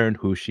going to turn?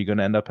 Who's she going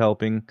to end up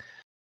helping?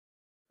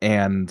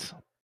 And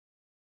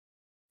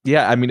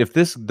yeah, I mean, if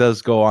this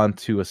does go on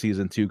to a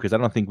season 2, because I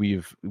don't think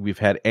we've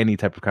had any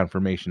type of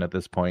confirmation at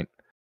this point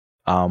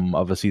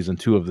of a season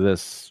 2 of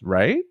this,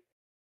 right?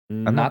 I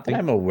don't Not that think.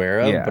 I'm aware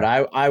of, but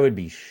Yeah, I would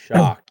be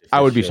shocked if I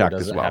this would be show shocked as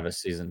doesn't well. have a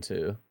season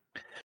 2.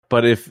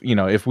 But if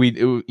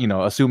we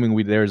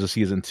assuming there's a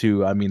season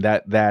 2, I mean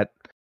that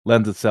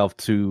lends itself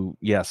to,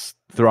 yes,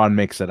 Thrawn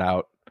makes it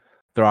out.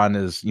 Thrawn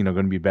is going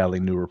to be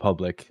battling New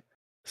Republic,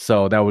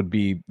 so that would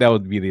be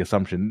the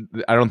assumption.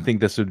 I don't think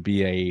this would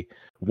be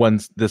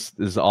this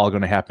is all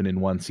going to happen in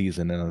one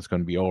season and it's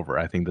going to be over.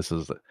 I think this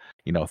is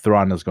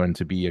Thrawn is going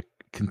to be a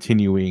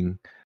continuing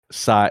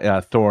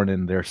thorn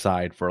in their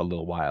side for a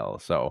little while.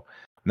 So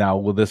now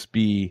will this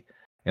be?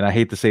 And I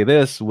hate to say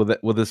this,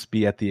 will this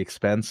be at the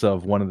expense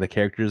of one of the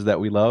characters that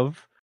we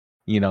love?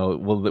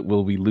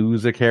 Will we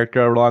lose a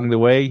character along the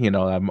way?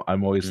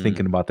 I'm always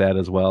thinking about that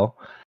as well.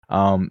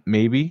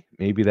 Maybe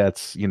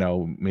that's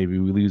maybe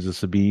we lose a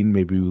Sabine,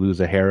 maybe we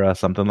lose a Hera,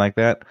 something like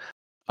that.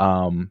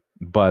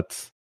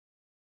 But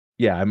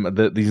yeah,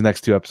 these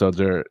next 2 episodes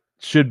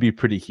should be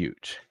pretty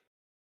huge.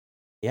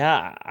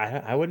 Yeah,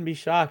 I wouldn't be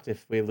shocked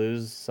if we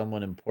lose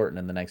someone important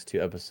in the next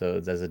 2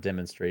 episodes as a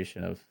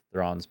demonstration of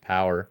Thrawn's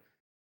power,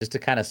 just to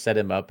kind of set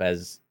him up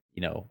as,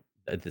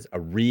 a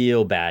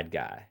real bad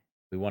guy.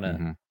 We want to,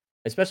 Mm-hmm.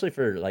 especially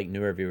for like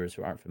newer viewers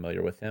who aren't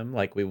familiar with him,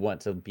 like we want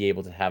to be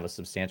able to have a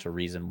substantial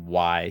reason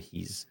why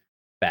he's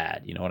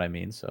bad. You know what I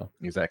mean? So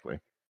Exactly.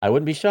 I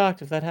wouldn't be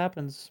shocked if that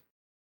happens.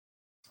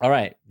 All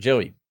right,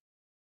 Joey,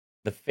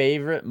 the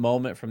favorite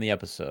moment from the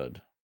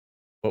episode.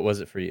 What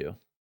was it for you?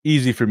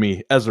 Easy for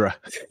me, Ezra.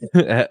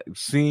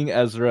 Seeing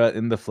Ezra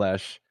in the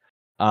flesh.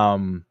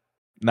 Now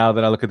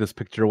that I look at this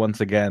picture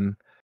once again,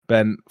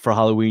 Ben, for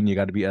Halloween you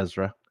got to be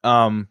Ezra.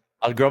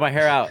 I'll grow my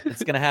hair out.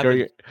 It's gonna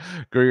happen.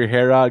 grow your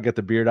hair out, get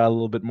the beard out a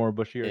little bit more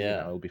bushier.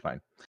 Yeah. It'll be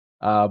fine.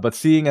 But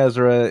seeing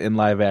Ezra in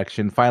live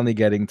action, finally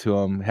getting to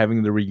him,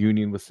 having the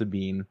reunion with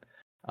Sabine,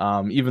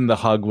 even the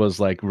hug was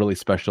like really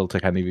special to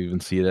kind of even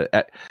see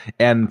it.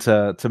 And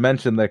to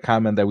mention the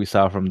comment that we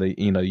saw from the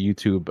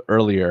YouTube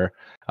earlier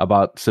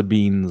about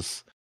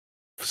Sabine's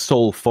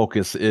sole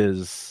focus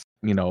is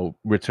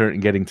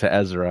getting to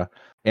Ezra,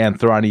 and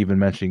Thrawn even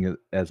mentioning it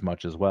as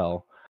much as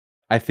well.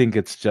 I think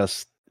it's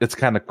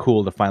kind of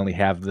cool to finally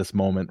have this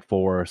moment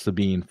for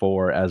Sabine,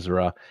 for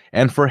Ezra,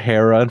 and for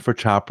Hera, and for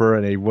Chopper,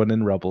 and everyone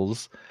in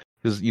Rebels,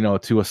 because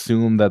to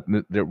assume that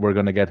we're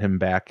going to get him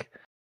back,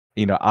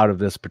 out of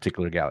this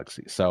particular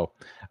galaxy. So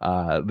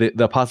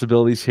the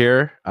possibilities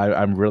here,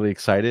 I'm really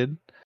excited.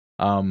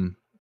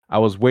 I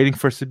was waiting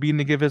for Sabine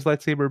to give his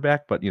lightsaber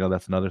back, but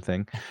that's another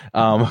thing.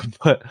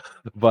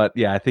 But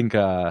yeah, I think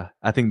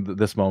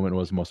this moment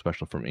was most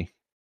special for me.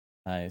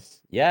 Nice.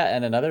 Yeah,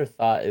 and another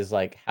thought is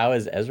like, how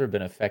has Ezra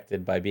been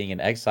affected by being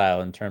in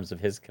exile in terms of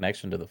his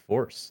connection to the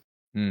Force?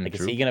 Like,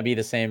 is True. he going to be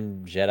the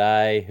same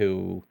Jedi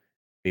who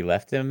we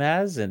left him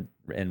as in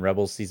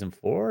Rebels season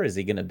 4? Is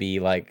he going to be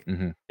like,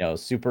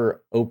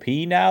 super OP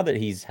now that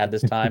he's had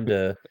this time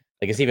to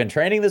like? Has he been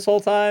training this whole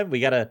time?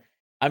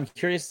 I'm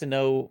curious to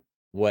know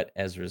what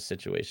Ezra's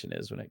situation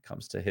is when it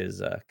comes to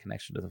his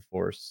connection to the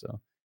Force. So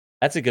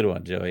that's a good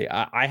one, Joey.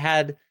 I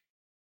had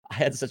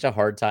such a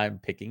hard time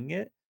picking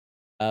it.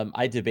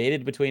 I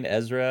debated between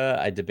Ezra,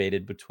 I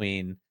debated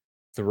between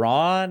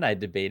Thrawn, I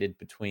debated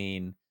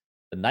between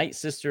the Night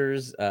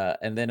Sisters,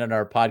 and then in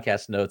our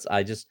podcast notes,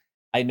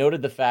 I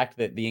noted the fact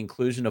that the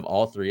inclusion of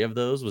all 3 of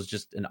those was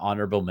just an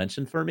honorable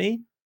mention for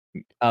me.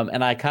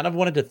 And I kind of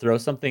wanted to throw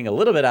something a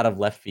little bit out of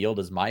left field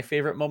as my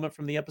favorite moment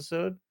from the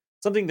episode,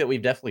 something that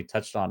we've definitely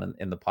touched on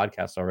in the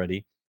podcast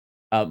already.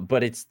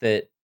 But it's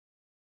that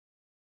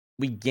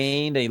we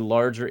gained a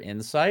larger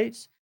insight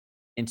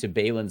into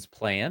Balin's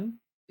plan,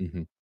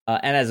 Mm-hmm.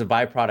 and as a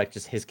byproduct,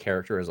 just his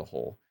character as a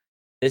whole.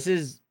 This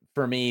is,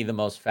 for me, the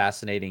most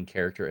fascinating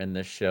character in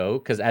this show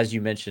because, as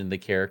you mentioned, the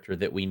character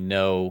that we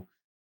know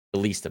the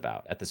least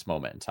about at this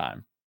moment in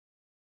time.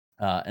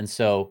 And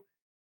so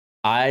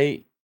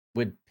I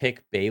would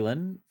pick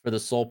Balin for the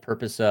sole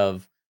purpose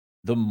of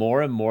the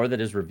more and more that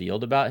is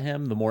revealed about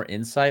him, the more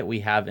insight we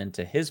have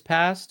into his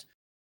past,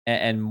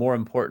 and more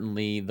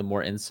importantly, the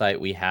more insight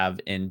we have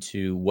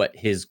into what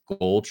his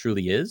goal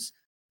truly is.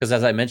 Because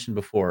as I mentioned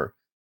before,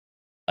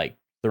 like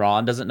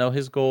Thrawn doesn't know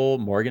his goal,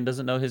 Morgan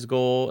doesn't know his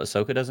goal,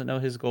 Ahsoka doesn't know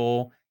his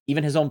goal,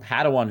 even his own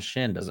Padawan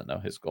Shin doesn't know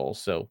his goal.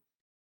 So,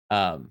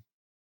 um,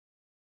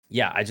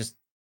 yeah, I just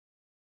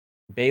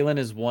Balin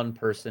is one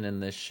person in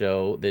this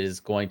show that is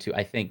going to,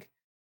 I think,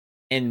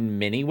 in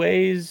many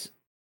ways,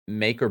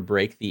 make or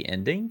break the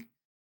ending.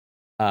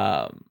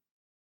 Um,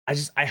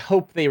 I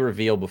hope they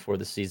reveal before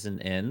the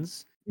season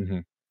ends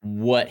Mhm.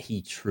 what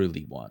he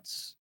truly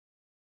wants.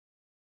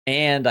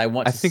 And I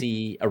want I to think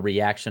see a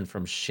reaction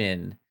from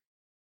Shin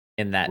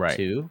in that right.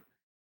 too.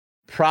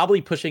 Probably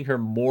pushing her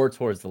more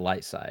towards the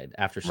light side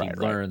after she Right, right.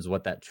 learns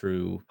what that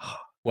true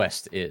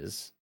quest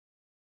is.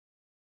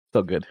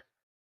 So good.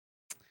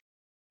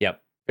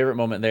 Yep. Favorite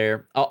moment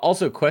there.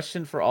 Also,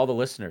 question for all the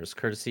listeners,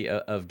 courtesy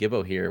of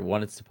Gibbo here.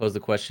 Wanted to pose the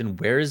question: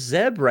 where is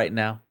Zeb right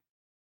now?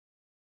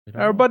 I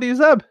don't Our know. buddy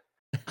Zeb.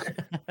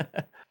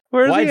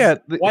 Where is he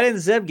at? Why didn't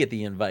Zeb get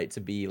the invite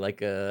to be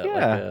like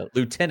Yeah. a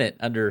lieutenant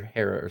under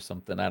Hera or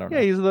something? I don't Yeah,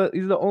 know.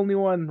 he's the only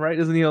one, right?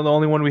 Isn't he the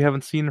only one we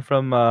haven't seen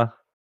from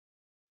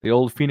the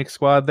old Phoenix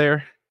Squad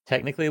there?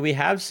 Technically, we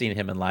have seen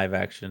him in live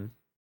action.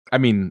 I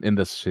mean, in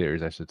this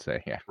series, I should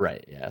say. Yeah.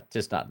 Right, yeah,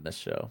 just not in this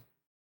show.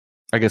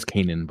 I guess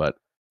Kanan, but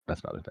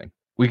that's another thing.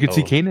 We could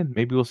see Oh, Kanan.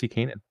 Maybe we'll see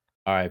Kanan.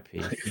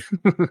 R.I.P.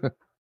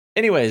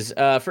 Anyways,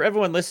 for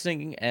everyone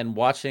listening and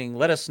watching,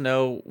 let us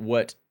know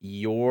what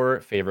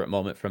your favorite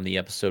moment from the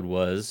episode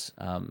was.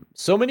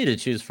 So many to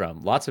choose from.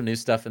 Lots of new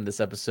stuff in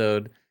this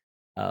episode.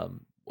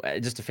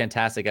 Just a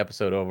fantastic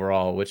episode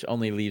overall, which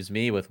only leaves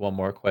me with one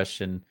more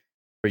question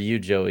for you,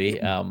 Joey.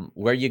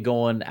 Where are you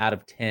going out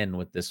of 10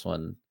 with this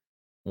one?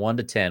 1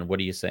 to 10, what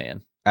are you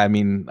saying? I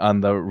mean,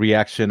 on the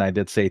reaction, I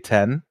did say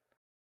 10.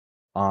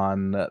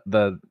 On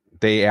the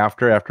day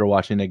after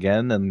watching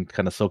again and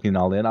kind of soaking it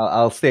all in,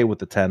 I'll stay with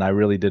the 10. I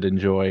really did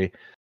enjoy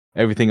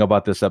everything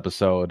about this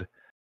episode.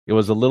 It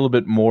was a little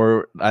bit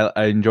more.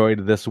 I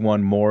enjoyed this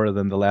one more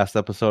than the last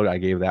episode. I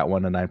gave that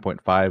one a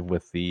 9.5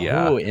 with the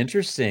Oh, yeah,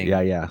 interesting.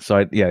 yeah.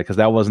 So because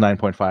that was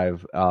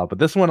 9.5. But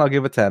this one I'll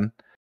give a 10.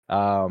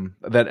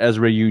 That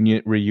Ezra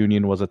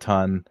reunion was a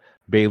ton.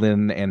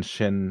 Balin and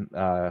Shin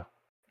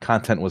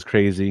content was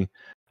crazy.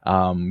 We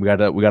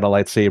got a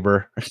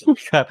lightsaber.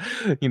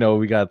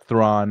 we got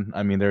Thrawn.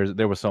 I mean,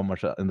 there was so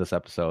much in this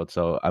episode,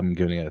 so I'm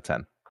giving it a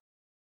 10.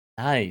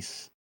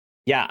 Nice.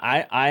 Yeah,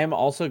 I am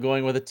also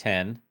going with a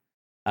 10.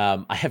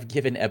 I have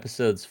given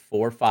episodes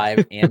 4,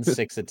 5, and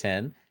 6 a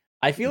 10.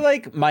 I feel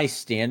like my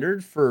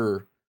standard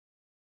for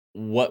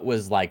what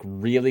was like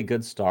really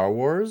good Star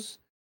Wars,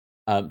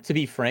 to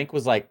be frank,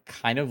 was like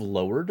kind of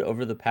lowered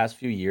over the past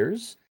few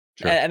years.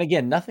 Sure. And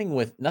again,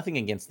 nothing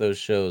against those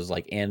shows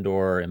like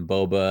Andor and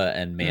Boba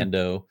and Yeah.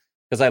 Mando,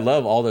 because I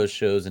love all those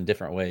shows in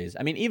different ways.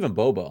 I mean, even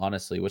Boba,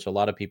 honestly, which a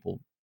lot of people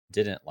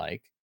didn't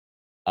like.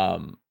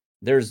 Um,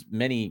 there's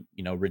many,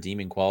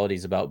 redeeming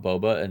qualities about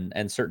Boba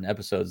and certain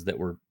episodes that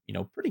were,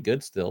 pretty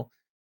good still.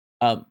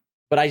 Um,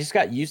 but I just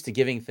got used to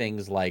giving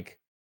things like,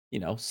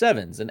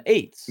 sevens and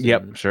eights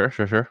Yep. Sure.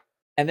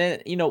 and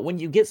then, when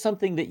you get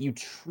something that you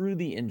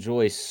truly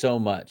enjoy so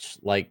much,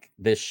 like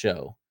this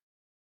show,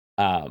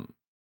 um,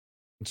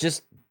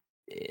 just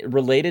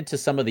related to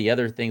some of the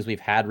other things we've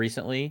had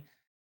recently,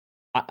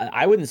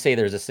 I wouldn't say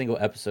there's a single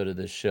episode of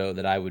this show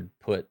that I would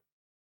put.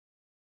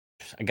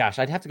 Gosh,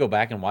 I'd have to go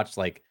back and watch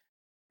like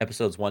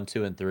episodes 1,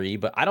 2, and 3,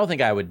 but I don't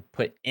think I would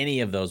put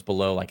any of those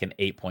below like an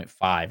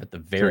 8.5 at the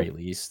Sure. very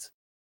least.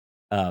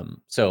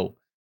 So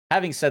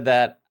having said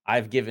that,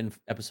 I've given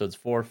episodes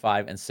 4,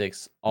 5, and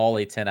 6 all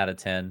a 10 out of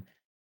 10.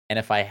 And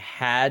if I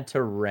had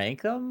to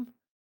rank them,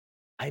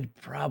 I'd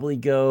probably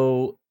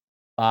go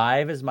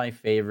 5 is my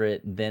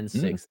favorite, then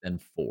Mm, 6, then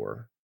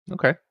 4.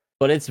 okay.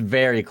 But it's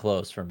very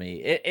close for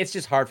me. It's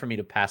just hard for me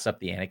to pass up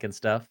the Anakin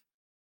stuff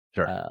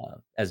Sure.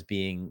 as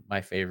being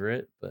my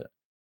favorite. But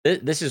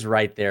this is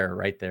right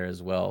there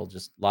as well.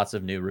 Just lots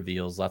of new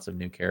reveals, lots of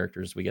new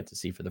characters we get to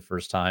see for the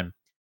first time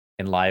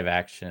in live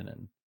action,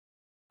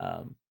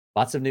 and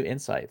lots of new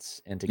insights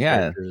into Yeah. I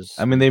characters.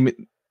 mean,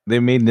 they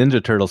made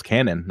Ninja Turtles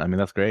canon. I mean,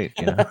 that's great.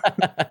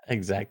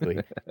 Exactly.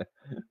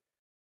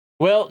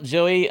 Well,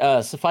 Joey,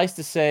 suffice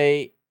to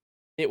say,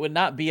 it would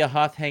not be a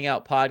Hoth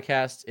Hangout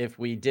podcast if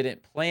we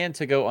didn't plan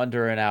to go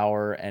under an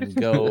hour and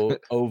go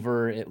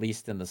over at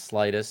least in the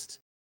slightest.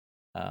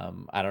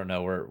 I don't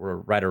know. We're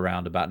right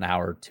around about an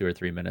hour, 2 or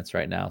 3 minutes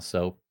right now.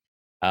 So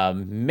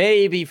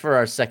maybe for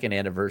our second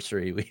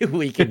anniversary,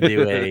 we can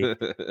do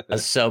a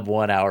sub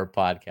 1 hour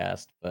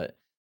podcast. But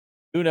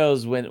who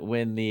knows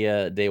when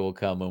the day will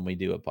come when we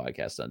do a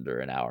podcast under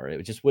an hour.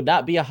 It just would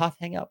not be a Hoth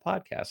Hangout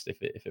podcast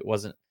if it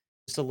wasn't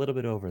just a little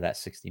bit over that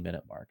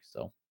 60-minute mark.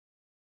 So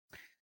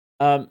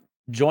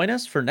join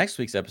us for next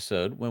week's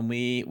episode when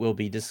we will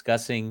be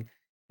discussing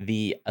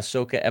the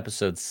Ahsoka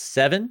episode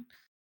 7.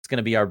 It's going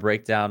to be our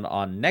breakdown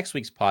on next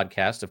week's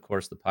podcast. Of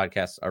course, the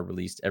podcasts are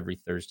released every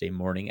Thursday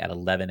morning at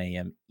 11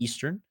 a.m.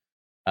 Eastern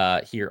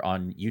here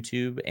on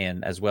YouTube,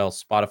 and as well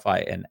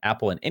Spotify and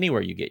Apple and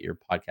anywhere you get your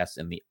podcasts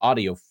in the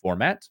audio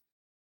format.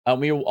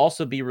 We will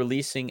also be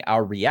releasing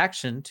our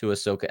reaction to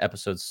Ahsoka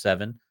episode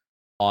 7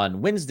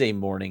 on Wednesday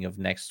morning of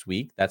next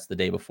week. That's the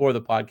day before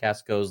the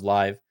podcast goes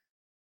live.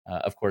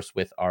 Of course,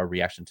 with our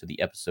reaction to the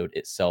episode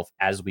itself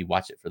as we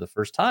watch it for the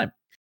first time.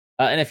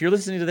 And if you're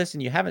listening to this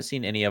and you haven't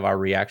seen any of our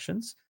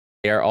reactions,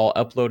 They are all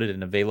uploaded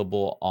and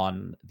available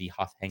on the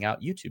Hoth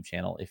Hangout YouTube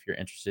channel if you're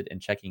interested in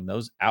checking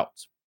those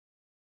out.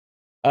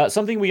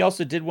 Something we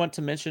also did want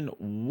to mention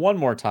one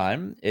more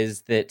time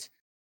is that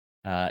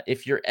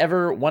if you're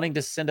ever wanting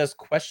to send us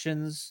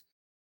questions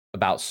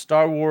about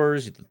Star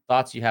Wars, the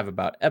thoughts you have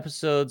about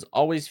episodes,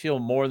 always feel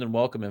more than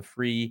welcome and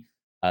free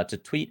to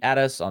tweet at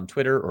us on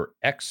Twitter or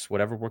X,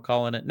 whatever we're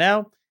calling it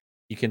now.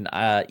 You can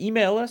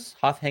email us,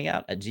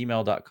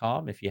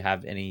 hothhangout@gmail.com, if you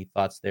have any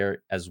thoughts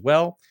there as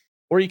well.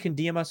 Or you can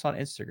DM us on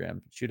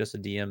Instagram. Shoot us a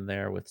DM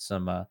there with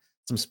some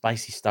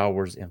spicy Star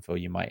Wars info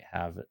you might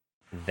have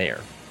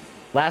there.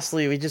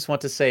 Lastly, we just want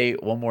to say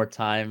one more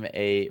time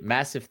a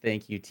massive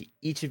thank you to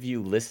each of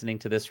you listening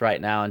to this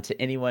right now and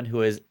to anyone who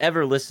has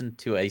ever listened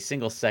to a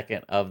single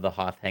second of the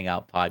Hoth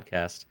Hangout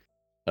podcast.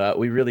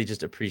 We really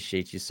just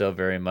appreciate you so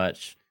very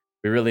much.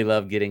 We really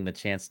love getting the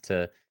chance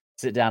to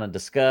sit down and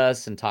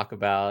discuss and talk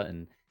about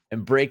and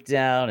break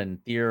down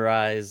and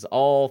theorize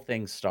all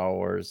things Star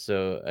Wars.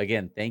 So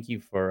again, thank you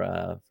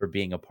for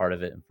being a part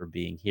of it and for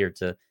being here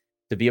to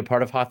be a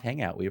part of Hoth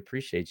Hangout. We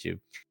appreciate you.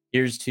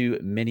 Here's to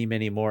many,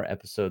 many more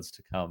episodes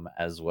to come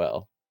as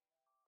well.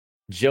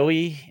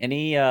 Joey,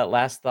 any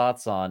last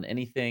thoughts on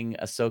anything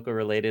Ahsoka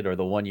related or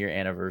the 1 year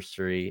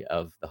anniversary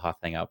of the Hoth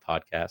Hangout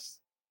podcast?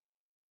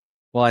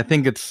 Well, I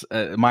think it's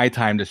my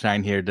time to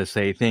shine here to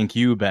say thank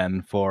you,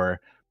 Ben, for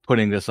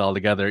putting this all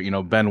together. You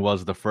know, Ben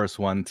was the first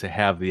one to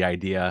have the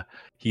idea.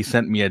 He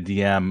sent me a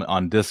DM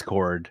on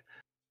Discord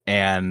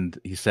and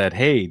he said,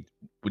 "Hey,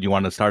 would you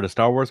want to start a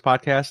Star Wars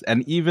podcast?"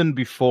 And even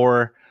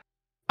before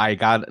I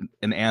got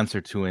an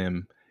answer to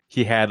him,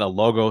 he had a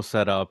logo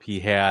set up. He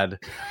had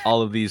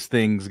all of these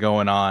things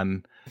going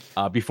on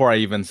before I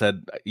even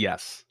said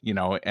yes. You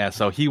know, and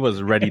so he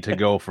was ready to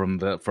go from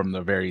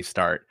the very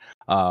start.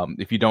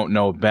 If you don't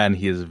know Ben,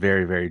 he is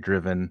very, very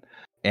driven,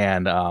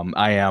 and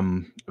I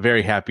am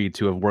very happy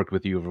to have worked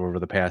with you over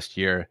the past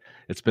year.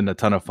 It's been a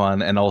ton of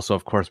fun, and also,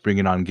 of course,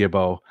 bringing on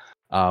Gibbo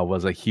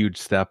was a huge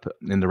step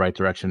in the right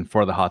direction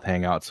for the Hoth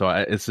Hangout. So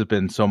it's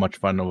been so much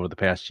fun over the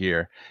past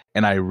year,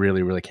 and I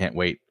really, really can't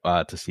wait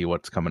to see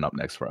what's coming up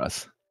next for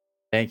us.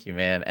 Thank you,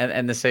 man.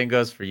 And the same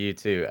goes for you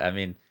too. I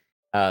mean,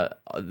 a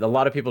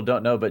lot of people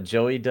don't know, but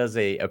Joey does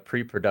a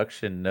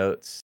pre-production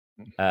notes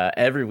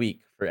every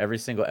week for every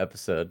single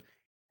episode.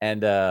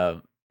 And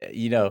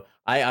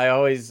I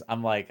always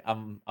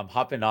I'm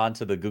hopping on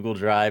to the Google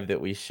Drive that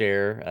we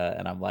share,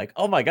 and I'm like,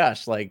 oh my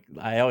gosh, like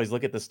I always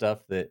look at the stuff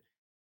that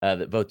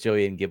both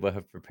Joey and Gibbo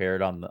have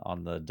prepared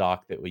on the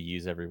doc that we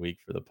use every week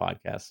for the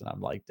podcast, and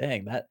I'm like,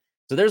 dang that.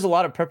 So there's a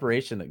lot of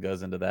preparation that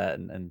goes into that,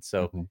 and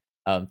so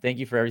Mhm. thank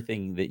you for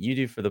everything that you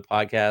do for the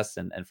podcast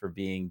and for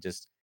being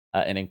just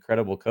an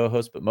incredible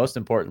co-host. But most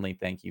importantly,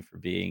 thank you for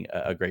being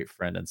a great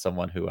friend and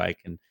someone who I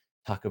can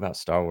talk about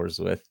Star Wars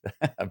with.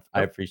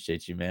 I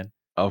appreciate you, man.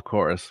 Of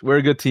course, we're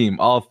a good team.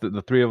 All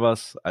the three of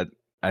us.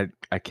 I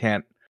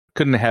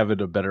couldn't have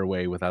it a better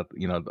way without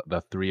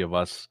the three of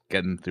us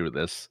getting through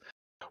this,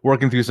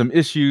 working through some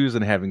issues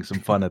and having some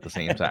fun at the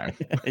same time.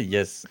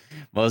 Yes,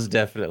 most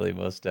definitely,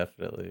 most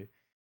definitely.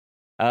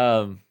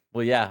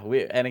 Well, yeah,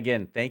 and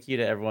again, thank you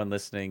to everyone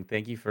listening.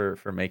 Thank you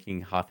for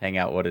making Hoth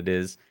Hangout what it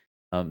is.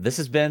 This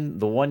has been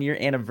the 1 year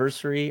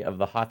anniversary of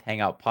the Hoth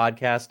Hangout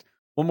podcast.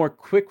 One more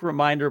quick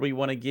reminder we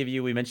want to give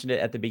you. We mentioned it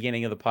at the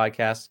beginning of the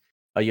podcast.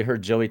 You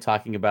heard Joey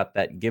talking about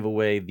that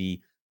giveaway,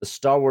 the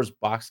Star Wars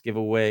box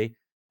giveaway.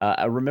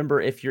 Remember,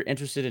 if you're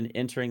interested in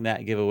entering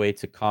that giveaway,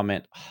 to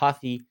comment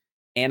Hothy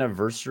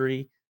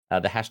anniversary.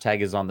 The hashtag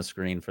is on the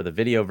screen for the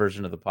video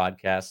version of the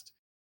podcast.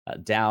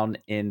 Down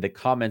in the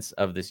comments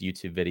of this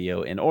YouTube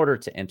video in order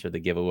to enter the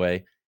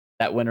giveaway.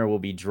 That winner will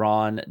be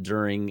drawn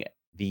during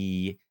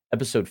the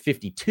episode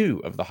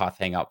 52 of the Hoth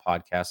Hangout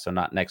podcast. So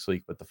not next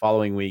week, but the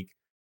following week,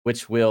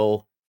 which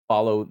will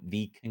follow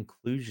the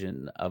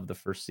conclusion of the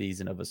first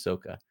season of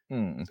Ahsoka.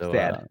 So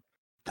Sad.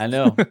 I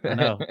know.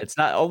 It's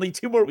not only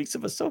 2 more weeks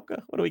of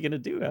Ahsoka. What are we going to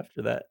do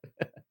after that?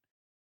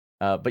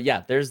 But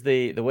yeah, there's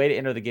the way to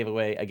enter the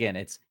giveaway. Again,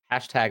 it's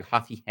hashtag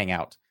Hothy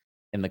Hangout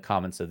in the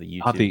comments of the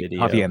YouTube Hothy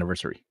video.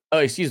 anniversary. Oh,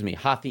 excuse me,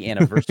 Hothy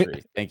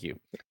anniversary. Thank you.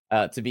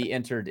 To be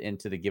entered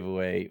into the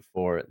giveaway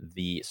for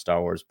the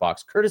Star Wars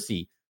box,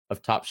 courtesy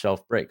of Top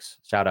Shelf Breaks.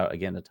 Shout out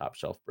again to Top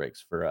Shelf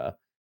Breaks for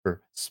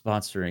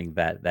sponsoring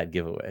that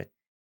giveaway.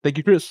 Thank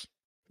you, Chris.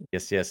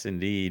 Yes,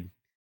 indeed.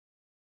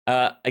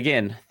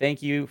 Again,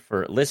 thank you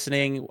for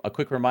listening. A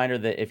quick reminder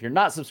that if you're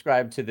not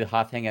subscribed to the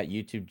Hoth Hangout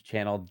YouTube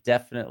channel,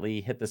 definitely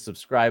hit the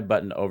subscribe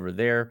button over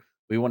there.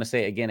 We want to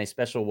say again a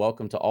special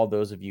welcome to all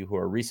those of you who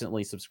are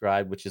recently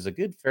subscribed, which is a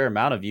good fair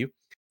amount of you.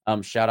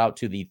 Shout out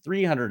to the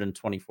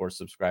 324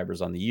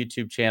 subscribers on the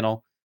YouTube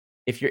channel.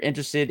 If you're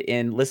interested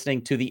in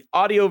listening to the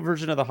audio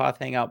version of the Hoth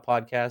Hangout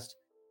podcast,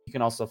 you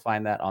can also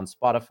find that on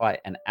Spotify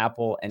and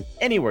Apple and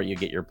anywhere you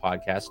get your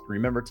podcast.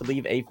 Remember to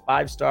leave a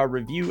 5-star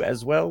review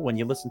as well when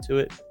you listen to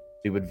it.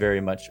 We would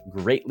very much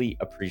greatly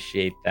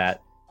appreciate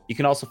that. You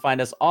can also find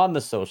us on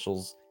the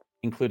socials,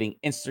 including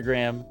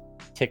Instagram,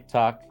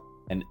 TikTok,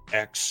 and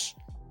X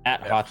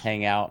at Hoth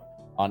Hangout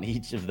on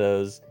each of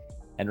those.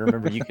 And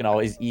remember, you can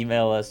always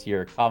email us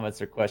your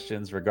comments or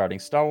questions regarding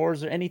Star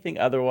Wars or anything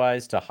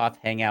otherwise to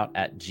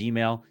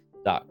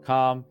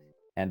hothhangout@gmail.com.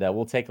 And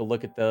we'll take a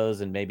look at those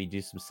and maybe do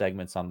some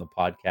segments on the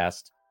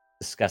podcast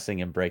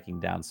discussing and breaking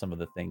down some of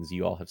the things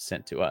you all have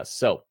sent to us.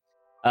 So,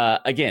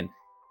 again,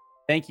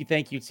 thank you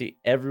to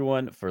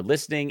everyone for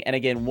listening. And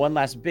again, one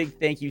last big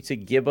thank you to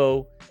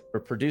Gibbo for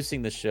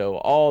producing the show,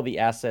 all the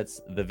assets,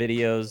 the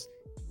videos,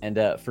 and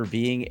for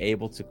being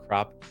able to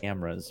crop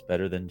cameras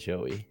better than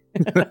Joey.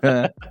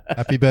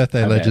 Happy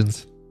birthday,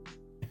 legends.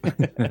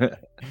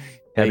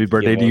 Happy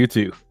birthday to you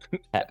too.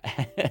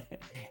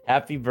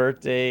 Happy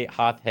birthday,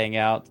 Hoth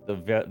Hangout,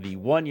 the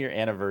 1 year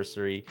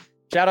anniversary.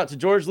 Shout out to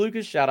George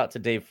Lucas. Shout out to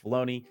Dave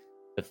Filoni,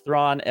 to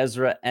Thrawn,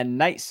 Ezra, and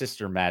Night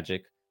Sister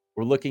Magic.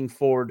 We're looking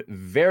forward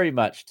very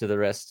much to the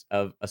rest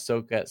of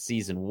Ahsoka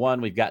Season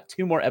 1. We've got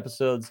 2 more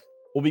episodes.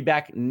 We'll be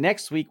back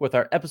next week with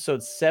our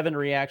Episode 7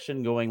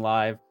 reaction going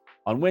live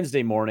on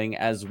Wednesday morning,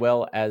 as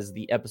well as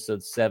the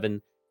Episode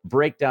 7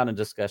 breakdown and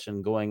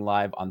discussion going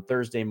live on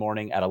Thursday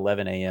morning at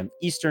 11 a.m.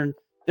 Eastern,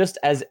 just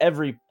as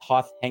every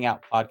Hoth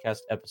Hangout podcast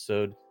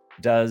episode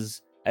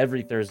does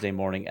every Thursday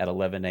morning at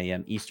 11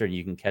 a.m. Eastern.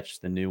 You can catch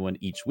the new one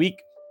each week.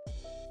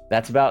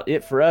 That's about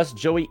it for us.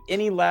 Joey,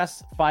 any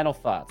last final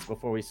thoughts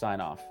before we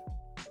sign off?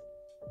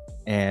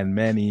 And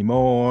many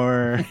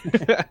more.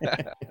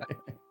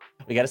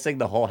 We got to sing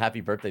the whole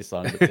happy birthday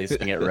song that they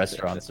sing at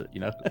restaurants,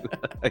 you know?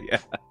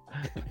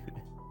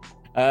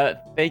 Yeah.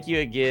 Thank you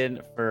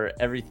again for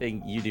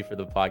everything you do for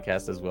the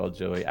podcast as well,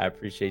 Joey. I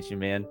appreciate you,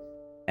 man.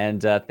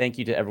 And thank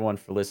you to everyone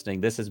for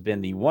listening. This has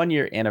been the 1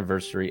 year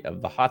anniversary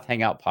of the Hoth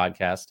Hangout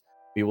podcast.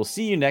 We will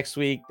see you next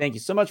week. Thank you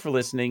so much for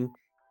listening,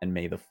 and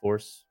may the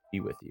Force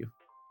be with you.